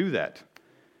 Don't do that.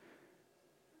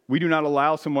 We do not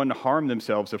allow someone to harm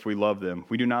themselves if we love them.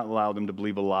 We do not allow them to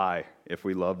believe a lie if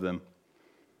we love them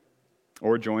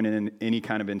or join in any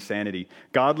kind of insanity.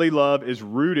 Godly love is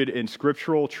rooted in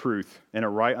scriptural truth and a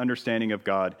right understanding of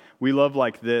God. We love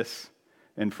like this,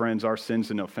 and friends, our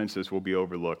sins and offenses will be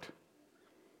overlooked.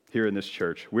 Here in this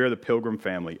church, we are the pilgrim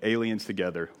family, aliens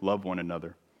together, love one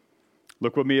another.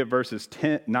 Look with me at verses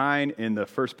 9 in the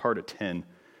first part of 10.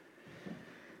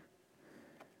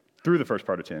 Through the first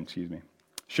part of 10, excuse me.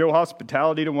 Show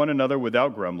hospitality to one another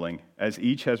without grumbling, as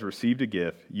each has received a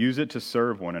gift. Use it to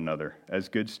serve one another as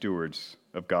good stewards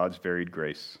of God's varied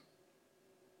grace.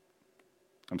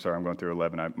 I'm sorry, I'm going through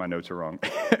 11. My notes are wrong.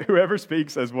 Whoever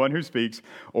speaks as one who speaks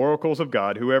oracles of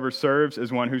God. Whoever serves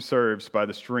as one who serves by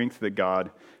the strength that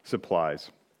God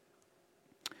supplies.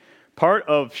 Part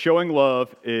of showing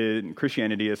love in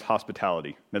Christianity is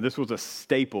hospitality. Now, this was a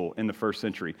staple in the first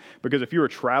century because if you were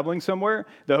traveling somewhere,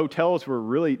 the hotels were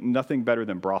really nothing better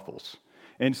than brothels.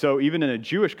 And so even in a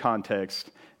Jewish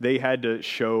context, they had to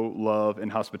show love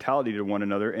and hospitality to one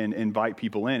another and invite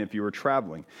people in if you were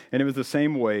traveling. And it was the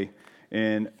same way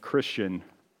in Christian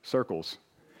circles.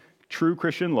 True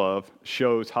Christian love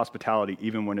shows hospitality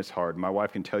even when it's hard. My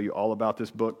wife can tell you all about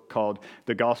this book called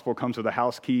The Gospel Comes with a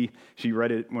House Key. She read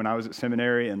it when I was at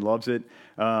seminary and loves it.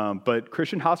 But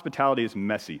Christian hospitality is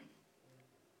messy.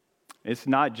 It's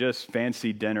not just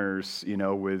fancy dinners,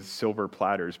 with silver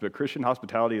platters, but Christian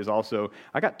hospitality is also,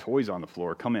 I got toys on the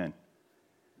floor, come in.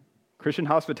 Christian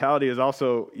hospitality is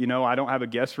also, I don't have a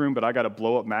guest room, but I got a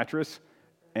blow-up mattress,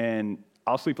 and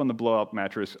I'll sleep on the blow-up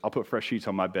mattress. I'll put fresh sheets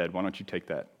on my bed. Why don't you take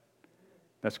that?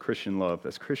 That's Christian love.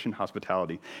 That's Christian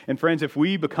hospitality. And friends, if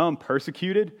we become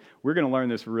persecuted, we're going to learn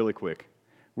this really quick.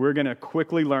 We're going to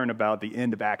quickly learn about the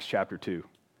end of Acts chapter 2.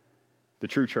 The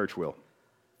true church will.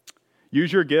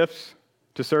 Use your gifts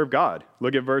to serve God.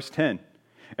 Look at verse 10.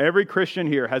 Every Christian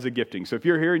here has a gifting. So if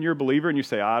you're here and you're a believer and you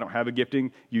say, I don't have a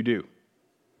gifting, you do.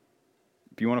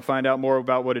 If you want to find out more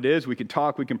about what it is, we can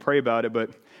talk, we can pray about it,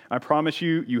 but I promise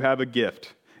you, you have a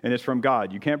gift, and it's from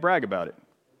God. You can't brag about it.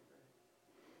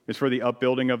 It's for the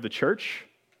upbuilding of the church.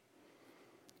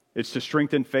 It's to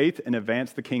strengthen faith and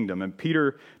advance the kingdom. And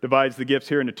Peter divides the gifts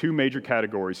here into two major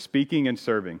categories, speaking and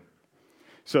serving.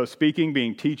 So speaking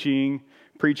being teaching,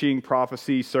 preaching,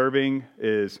 prophecy, serving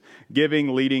is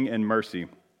giving, leading, and mercy.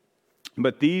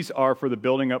 But these are for the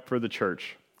building up for the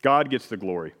church. God gets the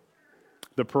glory.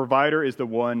 The provider is the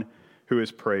one who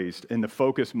is praised, and the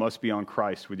focus must be on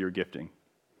Christ with your gifting.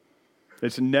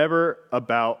 It's never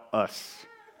about us.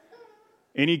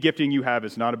 Any gifting you have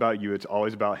is not about you, it's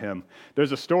always about Him.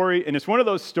 There's a story, and it's one of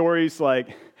those stories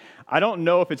like, I don't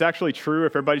know if it's actually true,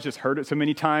 if everybody's just heard it so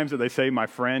many times that they say my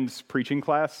friend's preaching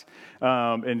class.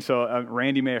 And so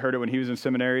Randy may have heard it when he was in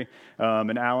seminary,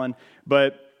 and Alan.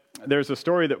 But there's a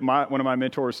story that one of my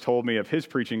mentors told me of his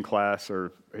preaching class,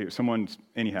 or someone's,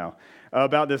 anyhow,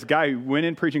 about this guy who went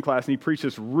in preaching class and he preached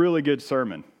this really good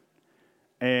sermon.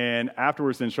 And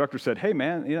afterwards, the instructor said, "Hey,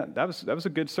 man, that was a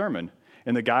good sermon."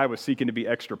 And the guy was seeking to be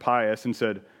extra pious and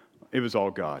said, "It was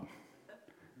all God."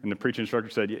 And the preaching instructor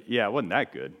said, "Yeah, it wasn't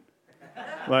that good."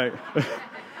 Like,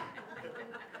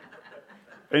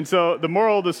 and so the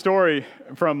moral of the story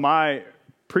from my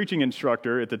preaching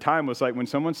instructor at the time was like, when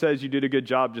someone says you did a good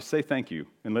job, just say thank you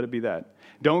and let it be that.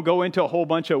 Don't go into a whole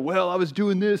bunch of, well, I was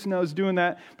doing this and I was doing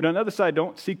that. But on the other side,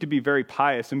 don't seek to be very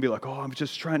pious and be like, oh, I'm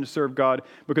just trying to serve God,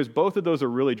 because both of those are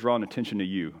really drawing attention to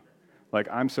you. Like,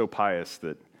 I'm so pious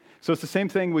that. So it's the same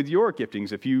thing with your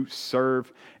giftings. If you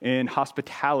serve in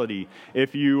hospitality,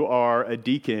 if you are a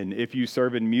deacon, if you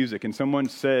serve in music, and someone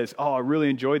says, oh, I really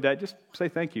enjoyed that, just say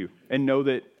thank you and know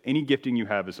that any gifting you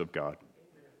have is of God.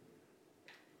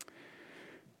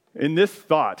 In this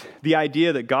thought, the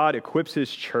idea that God equips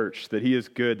His church, that He is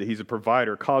good, that He's a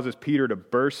provider, causes Peter to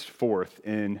burst forth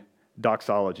in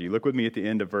doxology. Look with me at the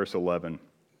end of verse 11.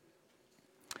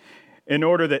 In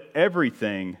order that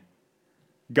everything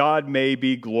God may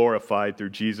be glorified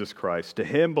through Jesus Christ. To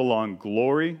Him belong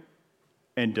glory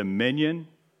and dominion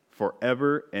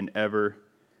forever and ever.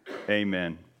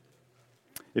 Amen.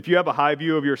 If you have a high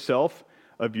view of yourself,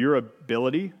 of your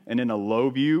ability, and in a low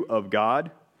view of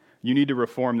God, you need to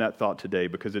reform that thought today,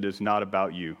 because it is not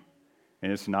about you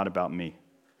and it's not about me.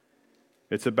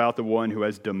 It's about the one who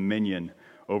has dominion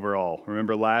over all.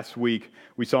 Remember last week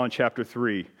we saw in chapter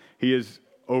 3, He is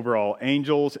over all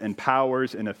angels and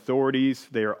powers and authorities.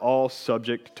 They are all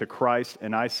subject to Christ.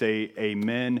 And I say,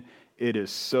 amen. It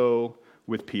is so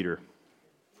with Peter.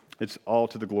 It's all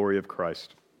to the glory of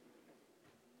Christ.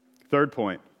 Third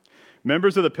point,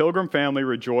 members of the Pilgrim family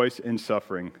rejoice in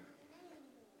suffering.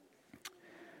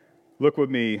 Look with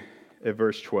me at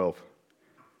verse 12.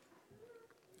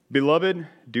 Beloved,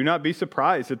 do not be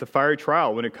surprised at the fiery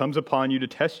trial when it comes upon you to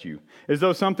test you, as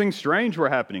though something strange were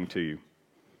happening to you.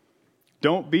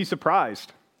 Don't be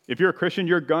surprised. If you're a Christian,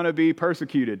 you're going to be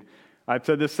persecuted. I've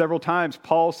said this several times.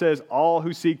 Paul says, all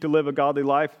who seek to live a godly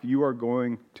life, you are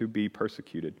going to be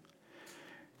persecuted.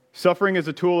 Suffering is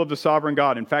a tool of the sovereign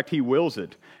God. In fact, He wills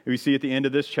it. We see at the end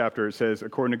of this chapter, it says,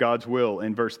 according to God's will.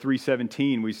 In verse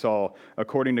 3:17, we saw,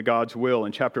 according to God's will.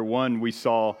 In chapter 1, we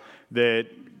saw that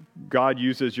God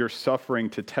uses your suffering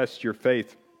to test your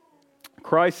faith.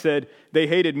 Christ said, they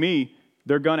hated me,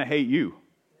 they're going to hate you.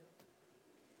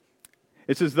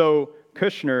 It's as though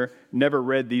Kushner never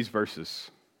read these verses.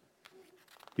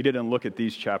 He didn't look at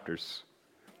these chapters.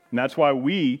 And that's why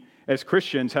we, as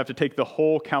Christians, have to take the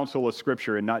whole counsel of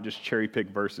Scripture and not just cherry-pick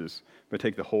verses, but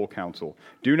take the whole counsel.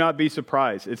 Do not be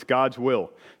surprised. It's God's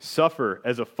will. Suffer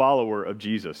as a follower of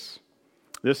Jesus.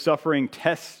 This suffering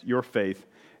tests your faith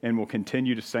and will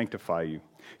continue to sanctify you.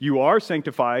 You are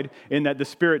sanctified in that the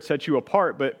Spirit sets you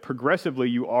apart, but progressively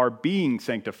you are being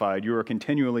sanctified. You are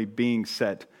continually being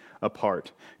set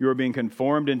apart. You are being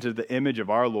conformed into the image of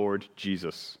our Lord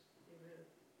Jesus.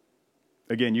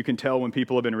 Again, you can tell when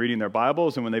people have been reading their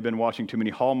Bibles and when they've been watching too many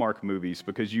Hallmark movies,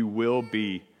 because you will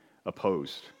be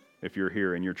opposed if you're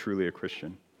here and you're truly a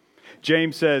Christian.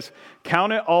 James says,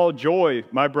 count it all joy,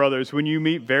 my brothers, when you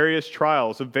meet various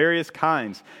trials of various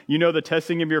kinds. You know the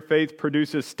testing of your faith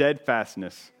produces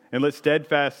steadfastness, and let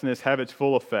steadfastness have its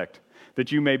full effect,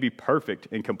 that you may be perfect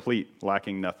and complete,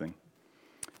 lacking nothing.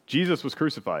 Jesus was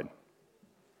crucified.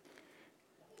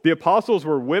 The apostles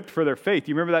were whipped for their faith.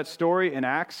 You remember that story in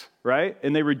Acts, right?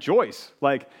 And they rejoice.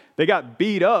 Like, they got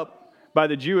beat up by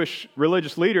the Jewish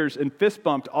religious leaders and fist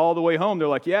bumped all the way home. They're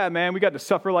like, yeah, man, we got to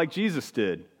suffer like Jesus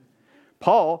did.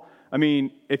 Paul, I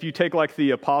mean, if you take like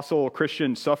the apostle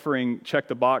Christian suffering, check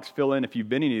the box, fill in if you've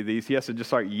been any of these, he has to just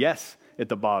start yes at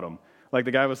the bottom. Like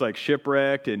the guy was like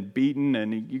shipwrecked and beaten,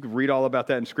 and you can read all about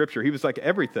that in Scripture. He was like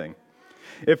everything.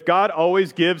 If God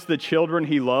always gives the children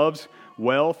he loves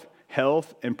wealth,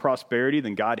 health, and prosperity,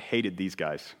 then God hated these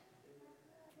guys.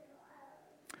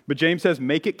 But James says,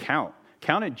 make it count.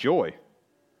 Count it joy.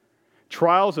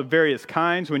 Trials of various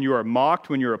kinds, when you are mocked,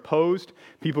 when you're opposed,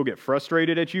 people get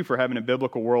frustrated at you for having a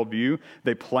biblical worldview.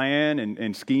 They plan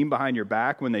and scheme behind your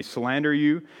back when they slander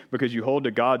you because you hold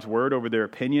to God's word over their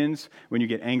opinions. When you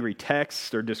get angry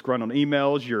texts or disgruntled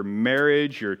emails, your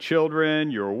marriage, your children,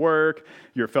 your work,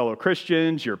 your fellow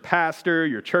Christians, your pastor,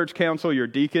 your church council, your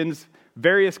deacons,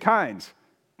 various kinds.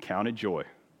 Count it joy.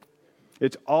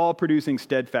 It's all producing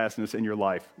steadfastness in your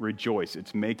life. Rejoice.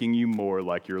 It's making you more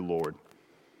like your Lord.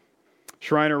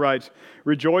 Schreiner writes,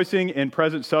 rejoicing in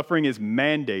present suffering is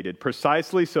mandated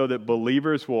precisely so that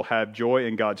believers will have joy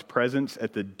in God's presence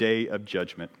at the day of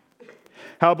judgment.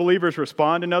 How believers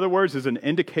respond, in other words, is an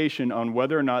indication on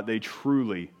whether or not they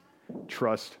truly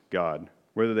trust God,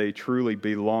 whether they truly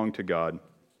belong to God.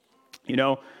 You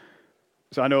know,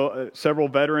 so I know several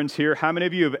veterans here. How many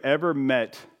of you have ever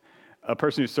met a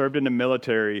person who served in the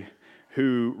military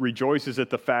who rejoices at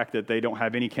the fact that they don't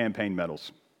have any campaign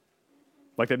medals?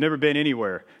 Like they've never been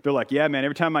anywhere. They're like, yeah, man,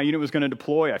 every time my unit was going to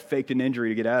deploy, I faked an injury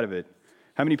to get out of it.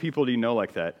 How many people do you know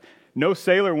like that? No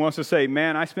sailor wants to say,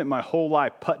 man, I spent my whole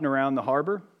life putting around the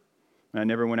harbor, and I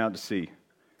never went out to sea.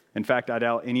 In fact, I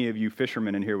doubt any of you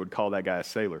fishermen in here would call that guy a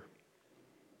sailor.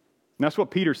 And that's what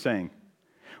Peter's saying.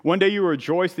 One day you will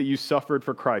rejoice that you suffered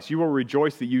for Christ. You will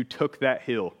rejoice that you took that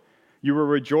hill. You will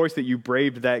rejoice that you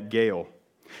braved that gale.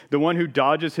 The one who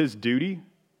dodges his duty,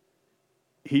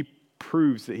 he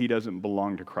proves that he doesn't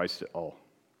belong to Christ at all.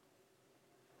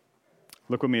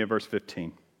 Look with me at verse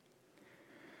 15.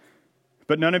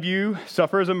 But none of you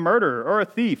suffer as a murderer or a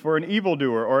thief or an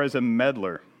evildoer or as a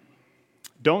meddler.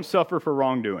 Don't suffer for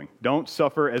wrongdoing. Don't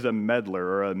suffer as a meddler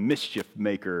or a mischief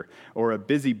maker or a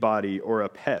busybody or a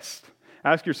pest.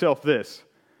 Ask yourself this.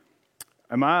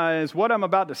 Is what I'm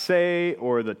about to say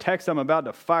or the text I'm about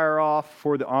to fire off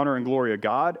for the honor and glory of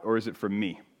God, or is it for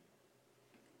me?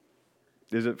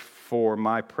 Is it for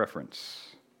my preference?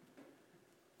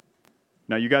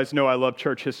 Now, you guys know I love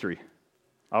church history.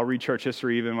 I'll read church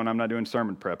history even when I'm not doing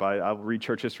sermon prep. I'll read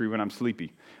church history when I'm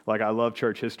sleepy. Like, I love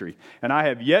church history. And I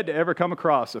have yet to ever come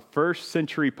across a first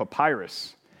century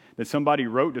papyrus that somebody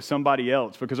wrote to somebody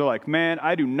else because they're like, man,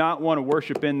 I do not want to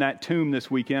worship in that tomb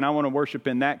this weekend. I want to worship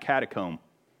in that catacomb.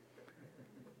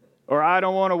 Or I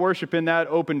don't want to worship in that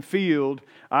open field.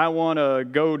 I want to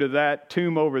go to that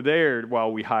tomb over there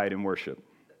while we hide and worship.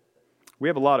 We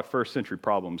have a lot of first century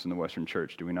problems in the Western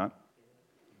church, do we not?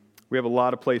 We have a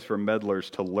lot of place for meddlers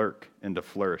to lurk and to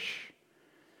flourish.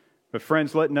 But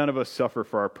friends, let none of us suffer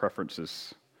for our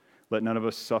preferences. Let none of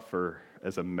us suffer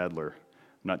as a meddler.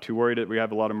 I'm not too worried that we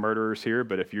have a lot of murderers here,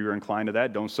 but if you're inclined to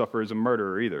that, don't suffer as a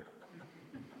murderer either.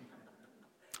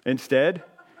 Instead,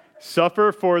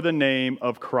 suffer for the name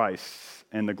of Christ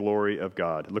and the glory of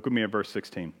God. Look with me at verse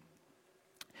 16.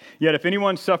 Yet if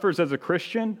anyone suffers as a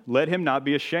Christian, let him not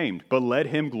be ashamed, but let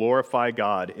him glorify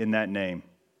God in that name.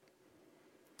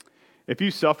 If you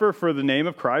suffer for the name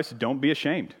of Christ, don't be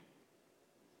ashamed.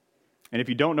 And if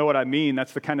you don't know what I mean,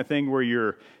 that's the kind of thing where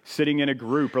you're sitting in a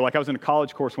group, or like I was in a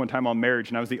college course one time on marriage,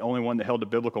 and I was the only one that held a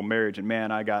biblical marriage, and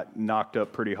man, I got knocked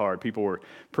up pretty hard.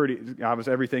 I was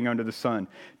everything under the sun.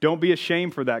 Don't be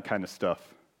ashamed for that kind of stuff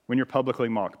when you're publicly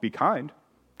mocked. Be kind.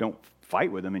 Don't fight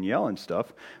with them and yell and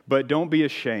stuff, but don't be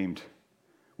ashamed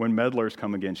when meddlers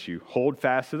come against you. Hold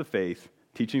fast to the faith,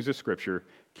 teachings of Scripture.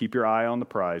 Keep your eye on the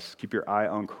prize. Keep your eye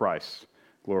on Christ.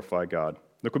 Glorify God.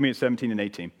 Look with me at 17 and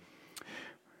 18.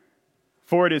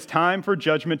 For it is time for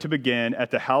judgment to begin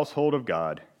at the household of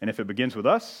God. And if it begins with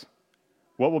us,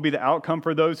 what will be the outcome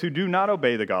for those who do not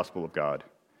obey the gospel of God?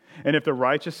 And if the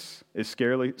righteous is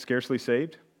scarcely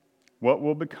saved, what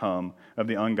will become of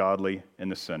the ungodly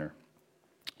and the sinner?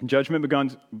 Judgment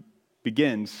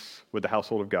begins with the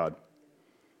household of God.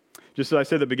 Just as I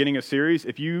said at the beginning of the series,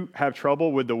 if you have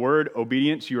trouble with the word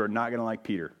obedience, you are not going to like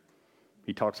Peter.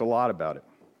 He talks a lot about it.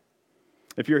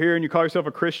 If you're here and you call yourself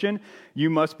a Christian, you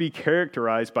must be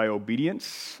characterized by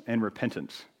obedience and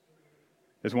repentance.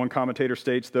 As one commentator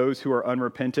states, those who are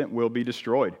unrepentant will be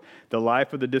destroyed. The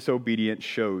life of the disobedient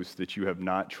shows that you have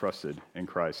not trusted in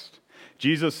Christ.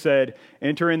 Jesus said,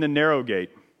 enter in the narrow gate.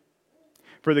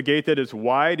 For the gate that is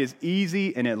wide is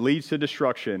easy and it leads to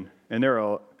destruction. And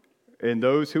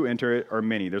those who enter it are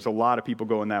many. There's a lot of people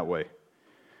going that way.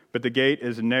 But the gate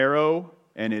is narrow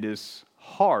and it is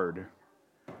hard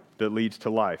that leads to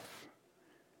life,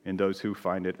 and those who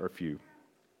find it are few.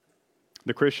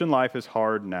 The Christian life is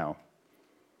hard now,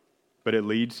 but it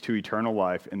leads to eternal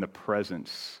life in the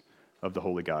presence of the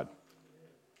Holy God.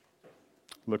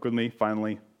 Look with me,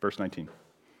 finally, verse 19.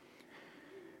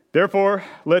 Therefore,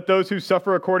 let those who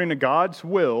suffer according to God's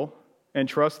will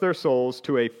entrust their souls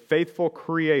to a faithful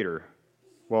Creator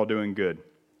while doing good.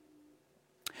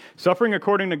 Suffering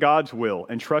according to God's will,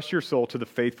 entrust your soul to the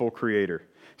faithful Creator.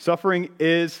 Suffering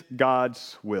is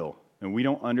God's will, and we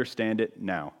don't understand it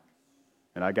now.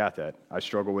 And I got that. I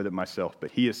struggle with it myself,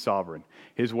 but He is sovereign.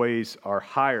 His ways are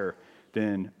higher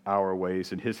than our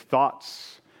ways, and His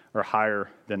thoughts are higher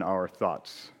than our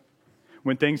thoughts.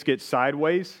 When things get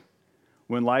sideways,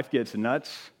 when life gets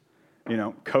nuts,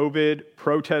 COVID,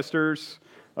 protesters,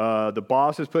 the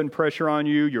boss is putting pressure on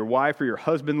you, your wife or your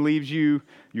husband leaves you,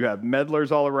 you have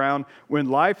meddlers all around. When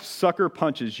life sucker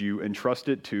punches you, entrust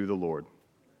it to the Lord,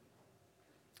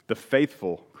 the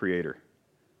faithful Creator.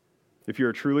 If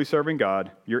you're truly serving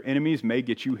God, your enemies may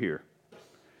get you here,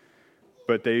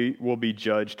 but they will be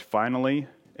judged finally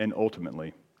and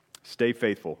ultimately. Stay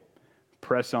faithful.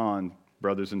 Press on,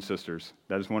 brothers and sisters.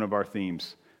 That is one of our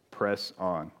themes. Press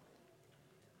on.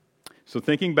 So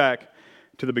thinking back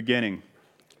to the beginning,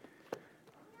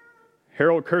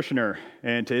 Harold Kirshner,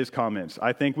 and to his comments,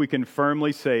 I think we can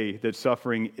firmly say that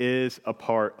suffering is a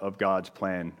part of God's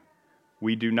plan.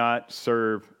 We do not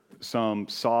serve some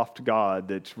soft God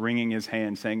that's wringing His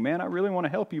hand saying, man, I really want to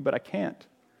help you, but I can't.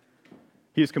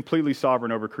 He is completely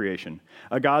sovereign over creation.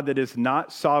 A God that is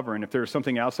not sovereign, if there is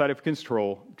something outside of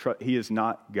control, He is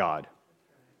not God.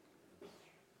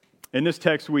 In this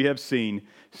text, we have seen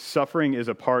suffering is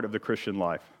a part of the Christian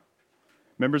life.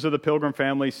 Members of the Pilgrim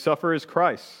family suffer as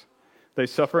Christ. They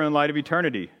suffer in light of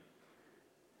eternity,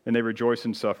 and they rejoice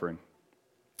in suffering.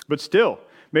 But still,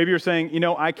 maybe you're saying,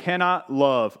 I cannot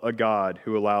love a God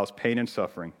who allows pain and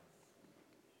suffering.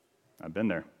 I've been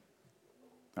there.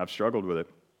 I've struggled with it.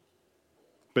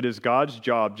 But is God's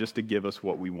job just to give us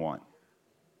what we want?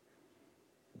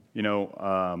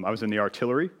 I was in the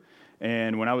artillery,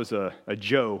 and when I was a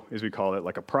Joe, as we call it,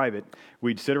 like a private,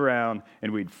 we'd sit around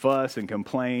and we'd fuss and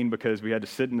complain because we had to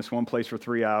sit in this one place for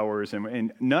 3 hours,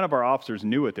 and none of our officers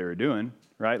knew what they were doing,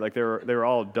 right? Like they were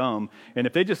all dumb. And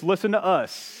if they just listened to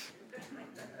us,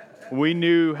 we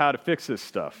knew how to fix this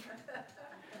stuff.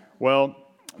 Well,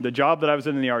 the job that I was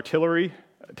in the artillery,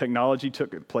 technology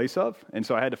took place of, and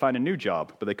so I had to find a new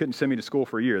job, but they couldn't send me to school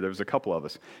for a year. There was a couple of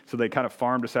us. So they kind of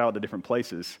farmed us out to different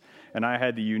places, and I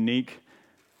had the unique,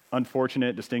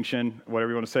 unfortunate distinction,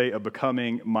 whatever you want to say, of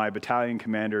becoming my battalion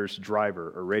commander's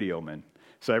driver or radioman.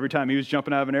 So every time he was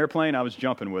jumping out of an airplane, I was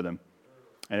jumping with him.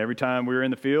 And every time we were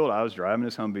in the field, I was driving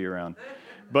his Humvee around.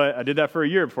 But I did that for a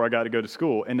year before I got to go to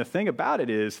school. And the thing about it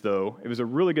is, though, it was a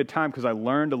really good time because I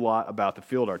learned a lot about the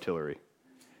field artillery.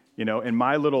 In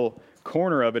my little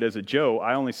corner of it as a Joe,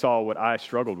 I only saw what I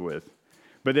struggled with.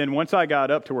 But then once I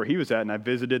got up to where he was at and I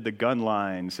visited the gun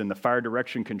lines and the fire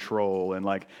direction control and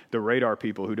like the radar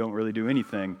people who don't really do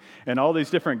anything and all these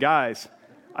different guys,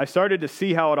 I started to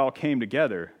see how it all came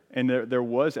together, and there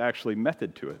was actually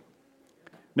method to it.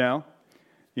 Now,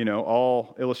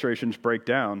 all illustrations break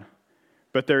down,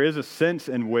 but there is a sense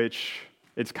in which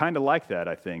it's kind of like that,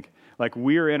 I think. Like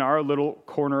we're in our little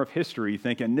corner of history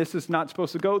thinking, this is not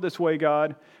supposed to go this way,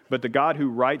 God. But the God who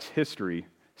writes history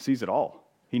sees it all.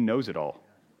 He knows it all.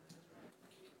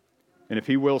 And if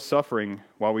He wills suffering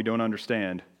while we don't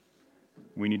understand,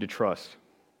 we need to trust.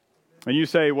 And you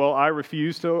say, well, I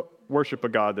refuse to worship a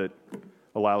God that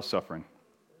allows suffering.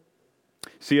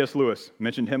 C.S. Lewis,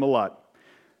 mentioned him a lot.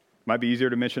 Might be easier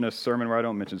to mention a sermon where I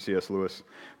don't mention C.S. Lewis.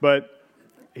 But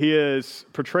he is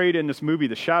portrayed in this movie,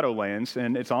 The Shadowlands,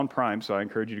 and it's on Prime, so I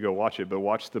encourage you to go watch it. But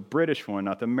watch the British one,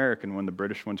 not the American one. The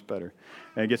British one's better,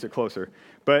 and it gets it closer.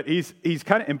 But he's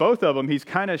kind of, in both of them, he's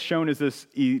kind of shown as this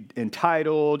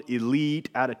entitled, elite,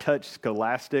 out-of-touch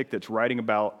scholastic that's writing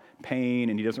about pain,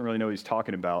 and he doesn't really know what he's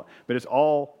talking about. But it's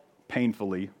all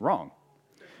painfully wrong.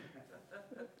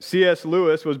 C.S.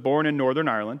 Lewis was born in Northern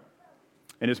Ireland,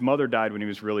 and his mother died when he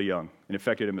was really young, and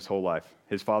affected him his whole life.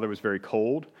 His father was very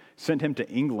cold, sent him to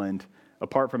England,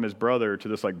 apart from his brother, to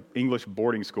this English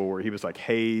boarding school where he was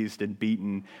hazed and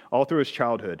beaten all through his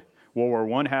childhood. World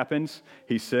War I happens.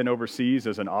 He's sent overseas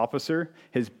as an officer.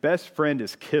 His best friend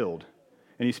is killed,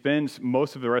 and he spends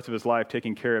most of the rest of his life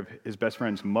taking care of his best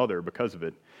friend's mother because of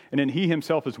it. And then he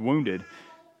himself is wounded,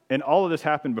 and all of this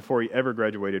happened before he ever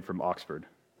graduated from Oxford.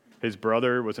 His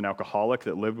brother was an alcoholic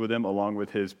that lived with him along with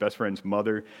his best friend's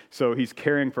mother. So he's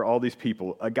caring for all these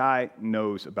people. A guy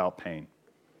knows about pain.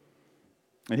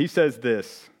 And he says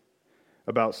this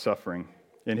about suffering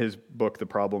in his book, The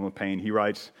Problem of Pain. He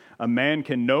writes, "A man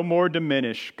can no more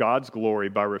diminish God's glory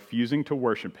by refusing to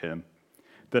worship Him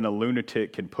than a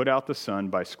lunatic can put out the sun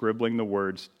by scribbling the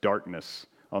words darkness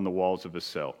on the walls of his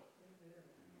cell."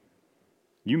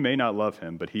 You may not love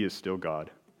Him, but He is still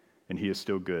God. And He is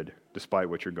still good, despite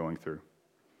what you're going through.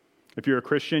 If you're a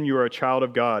Christian, you are a child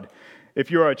of God.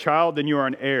 If you are a child, then you are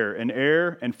an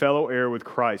heir and fellow heir with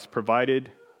Christ,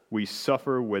 provided we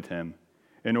suffer with him,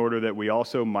 in order that we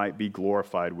also might be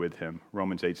glorified with him.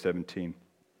 Romans 8:17.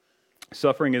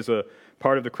 Suffering is a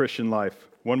part of the Christian life.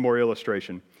 One more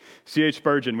illustration. C.H.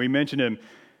 Spurgeon, we mentioned him,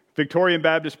 Victorian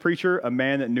Baptist preacher, a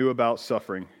man that knew about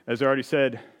suffering. As I already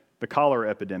said, the cholera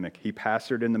epidemic, he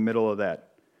pastored in the middle of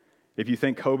that. If you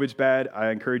think COVID's bad,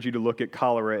 I encourage you to look at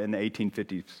cholera in the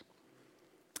 1850s.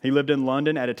 He lived in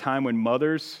London at a time when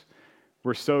mothers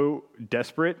were so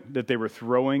desperate that they were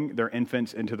throwing their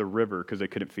infants into the river because they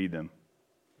couldn't feed them.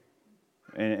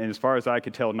 And as far as I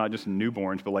could tell, not just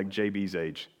newborns, but like JB's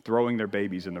age, throwing their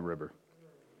babies in the river.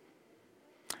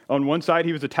 On one side,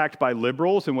 he was attacked by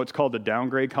liberals in what's called the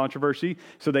downgrade controversy.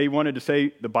 So they wanted to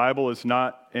say the Bible is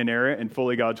not inerrant and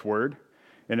fully God's word.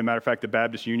 And as a matter of fact, the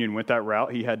Baptist Union went that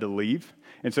route. He had to leave.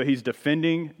 And so he's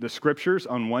defending the scriptures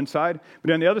on one side.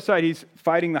 But on the other side, he's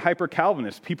fighting the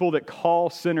hyper-Calvinists, people that call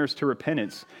sinners to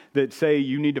repentance, that say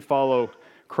you need to follow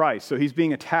Christ. So he's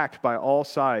being attacked by all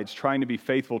sides, trying to be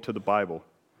faithful to the Bible.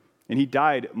 And he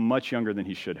died much younger than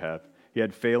he should have. He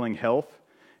had failing health.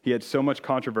 He had so much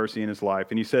controversy in his life.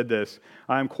 And he said this,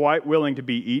 I am quite willing to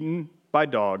be eaten by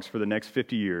dogs for the next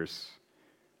 50 years,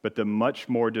 but the much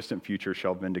more distant future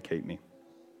shall vindicate me.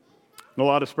 And a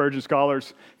lot of Spurgeon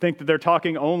scholars think that they're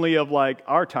talking only of like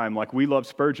our time, like we love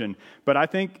Spurgeon. But I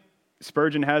think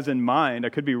Spurgeon has in mind, I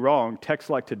could be wrong, texts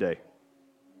like today.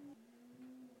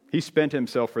 He spent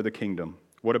himself for the kingdom.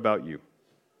 What about you?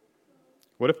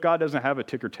 What if God doesn't have a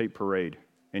ticker tape parade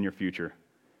in your future,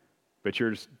 but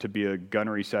you're to be a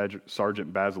gunnery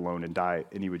Sergeant Basilone and die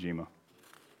in Iwo Jima?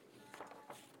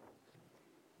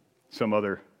 Some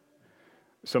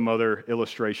other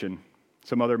illustration,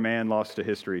 some other man lost to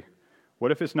history.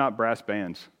 What if it's not brass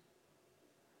bands?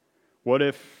 What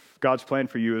if God's plan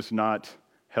for you is not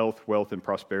health, wealth, and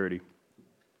prosperity?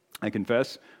 I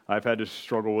confess, I've had to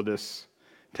struggle with this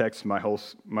text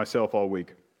myself all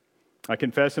week. I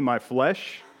confess in my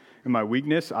flesh, in my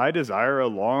weakness, I desire a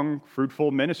long,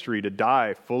 fruitful ministry to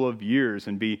die full of years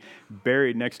and be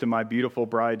buried next to my beautiful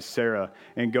bride, Sarah,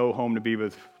 and go home to be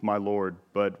with my Lord.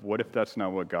 But what if that's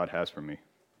not what God has for me?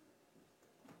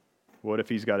 What if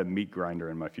he's got a meat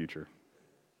grinder in my future?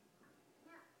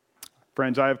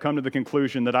 Friends, I have come to the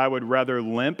conclusion that I would rather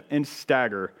limp and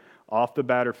stagger off the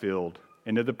battlefield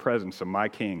into the presence of my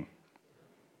King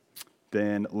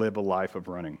than live a life of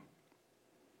running.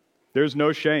 There's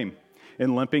no shame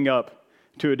in limping up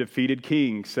to a defeated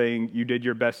king saying you did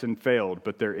your best and failed,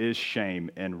 but there is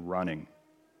shame in running.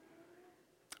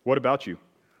 What about you?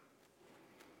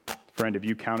 Friend, have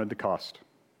you counted the cost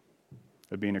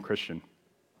of being a Christian?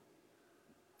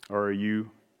 Or are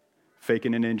you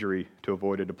faking an injury to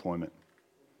avoid a deployment?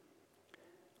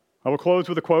 I will close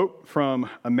with a quote from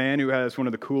a man who has one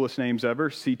of the coolest names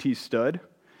ever, C.T. Studd.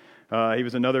 He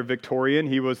was another Victorian.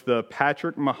 He was the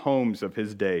Patrick Mahomes of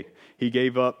his day. He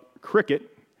gave up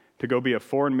cricket to go be a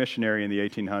foreign missionary in the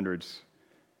 1800s.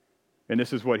 And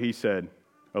this is what he said,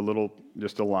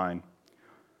 just a line.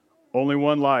 Only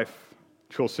one life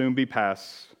shall soon be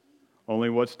past.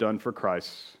 Only what's done for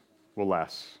Christ will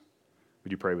last.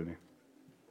 Would you pray with me?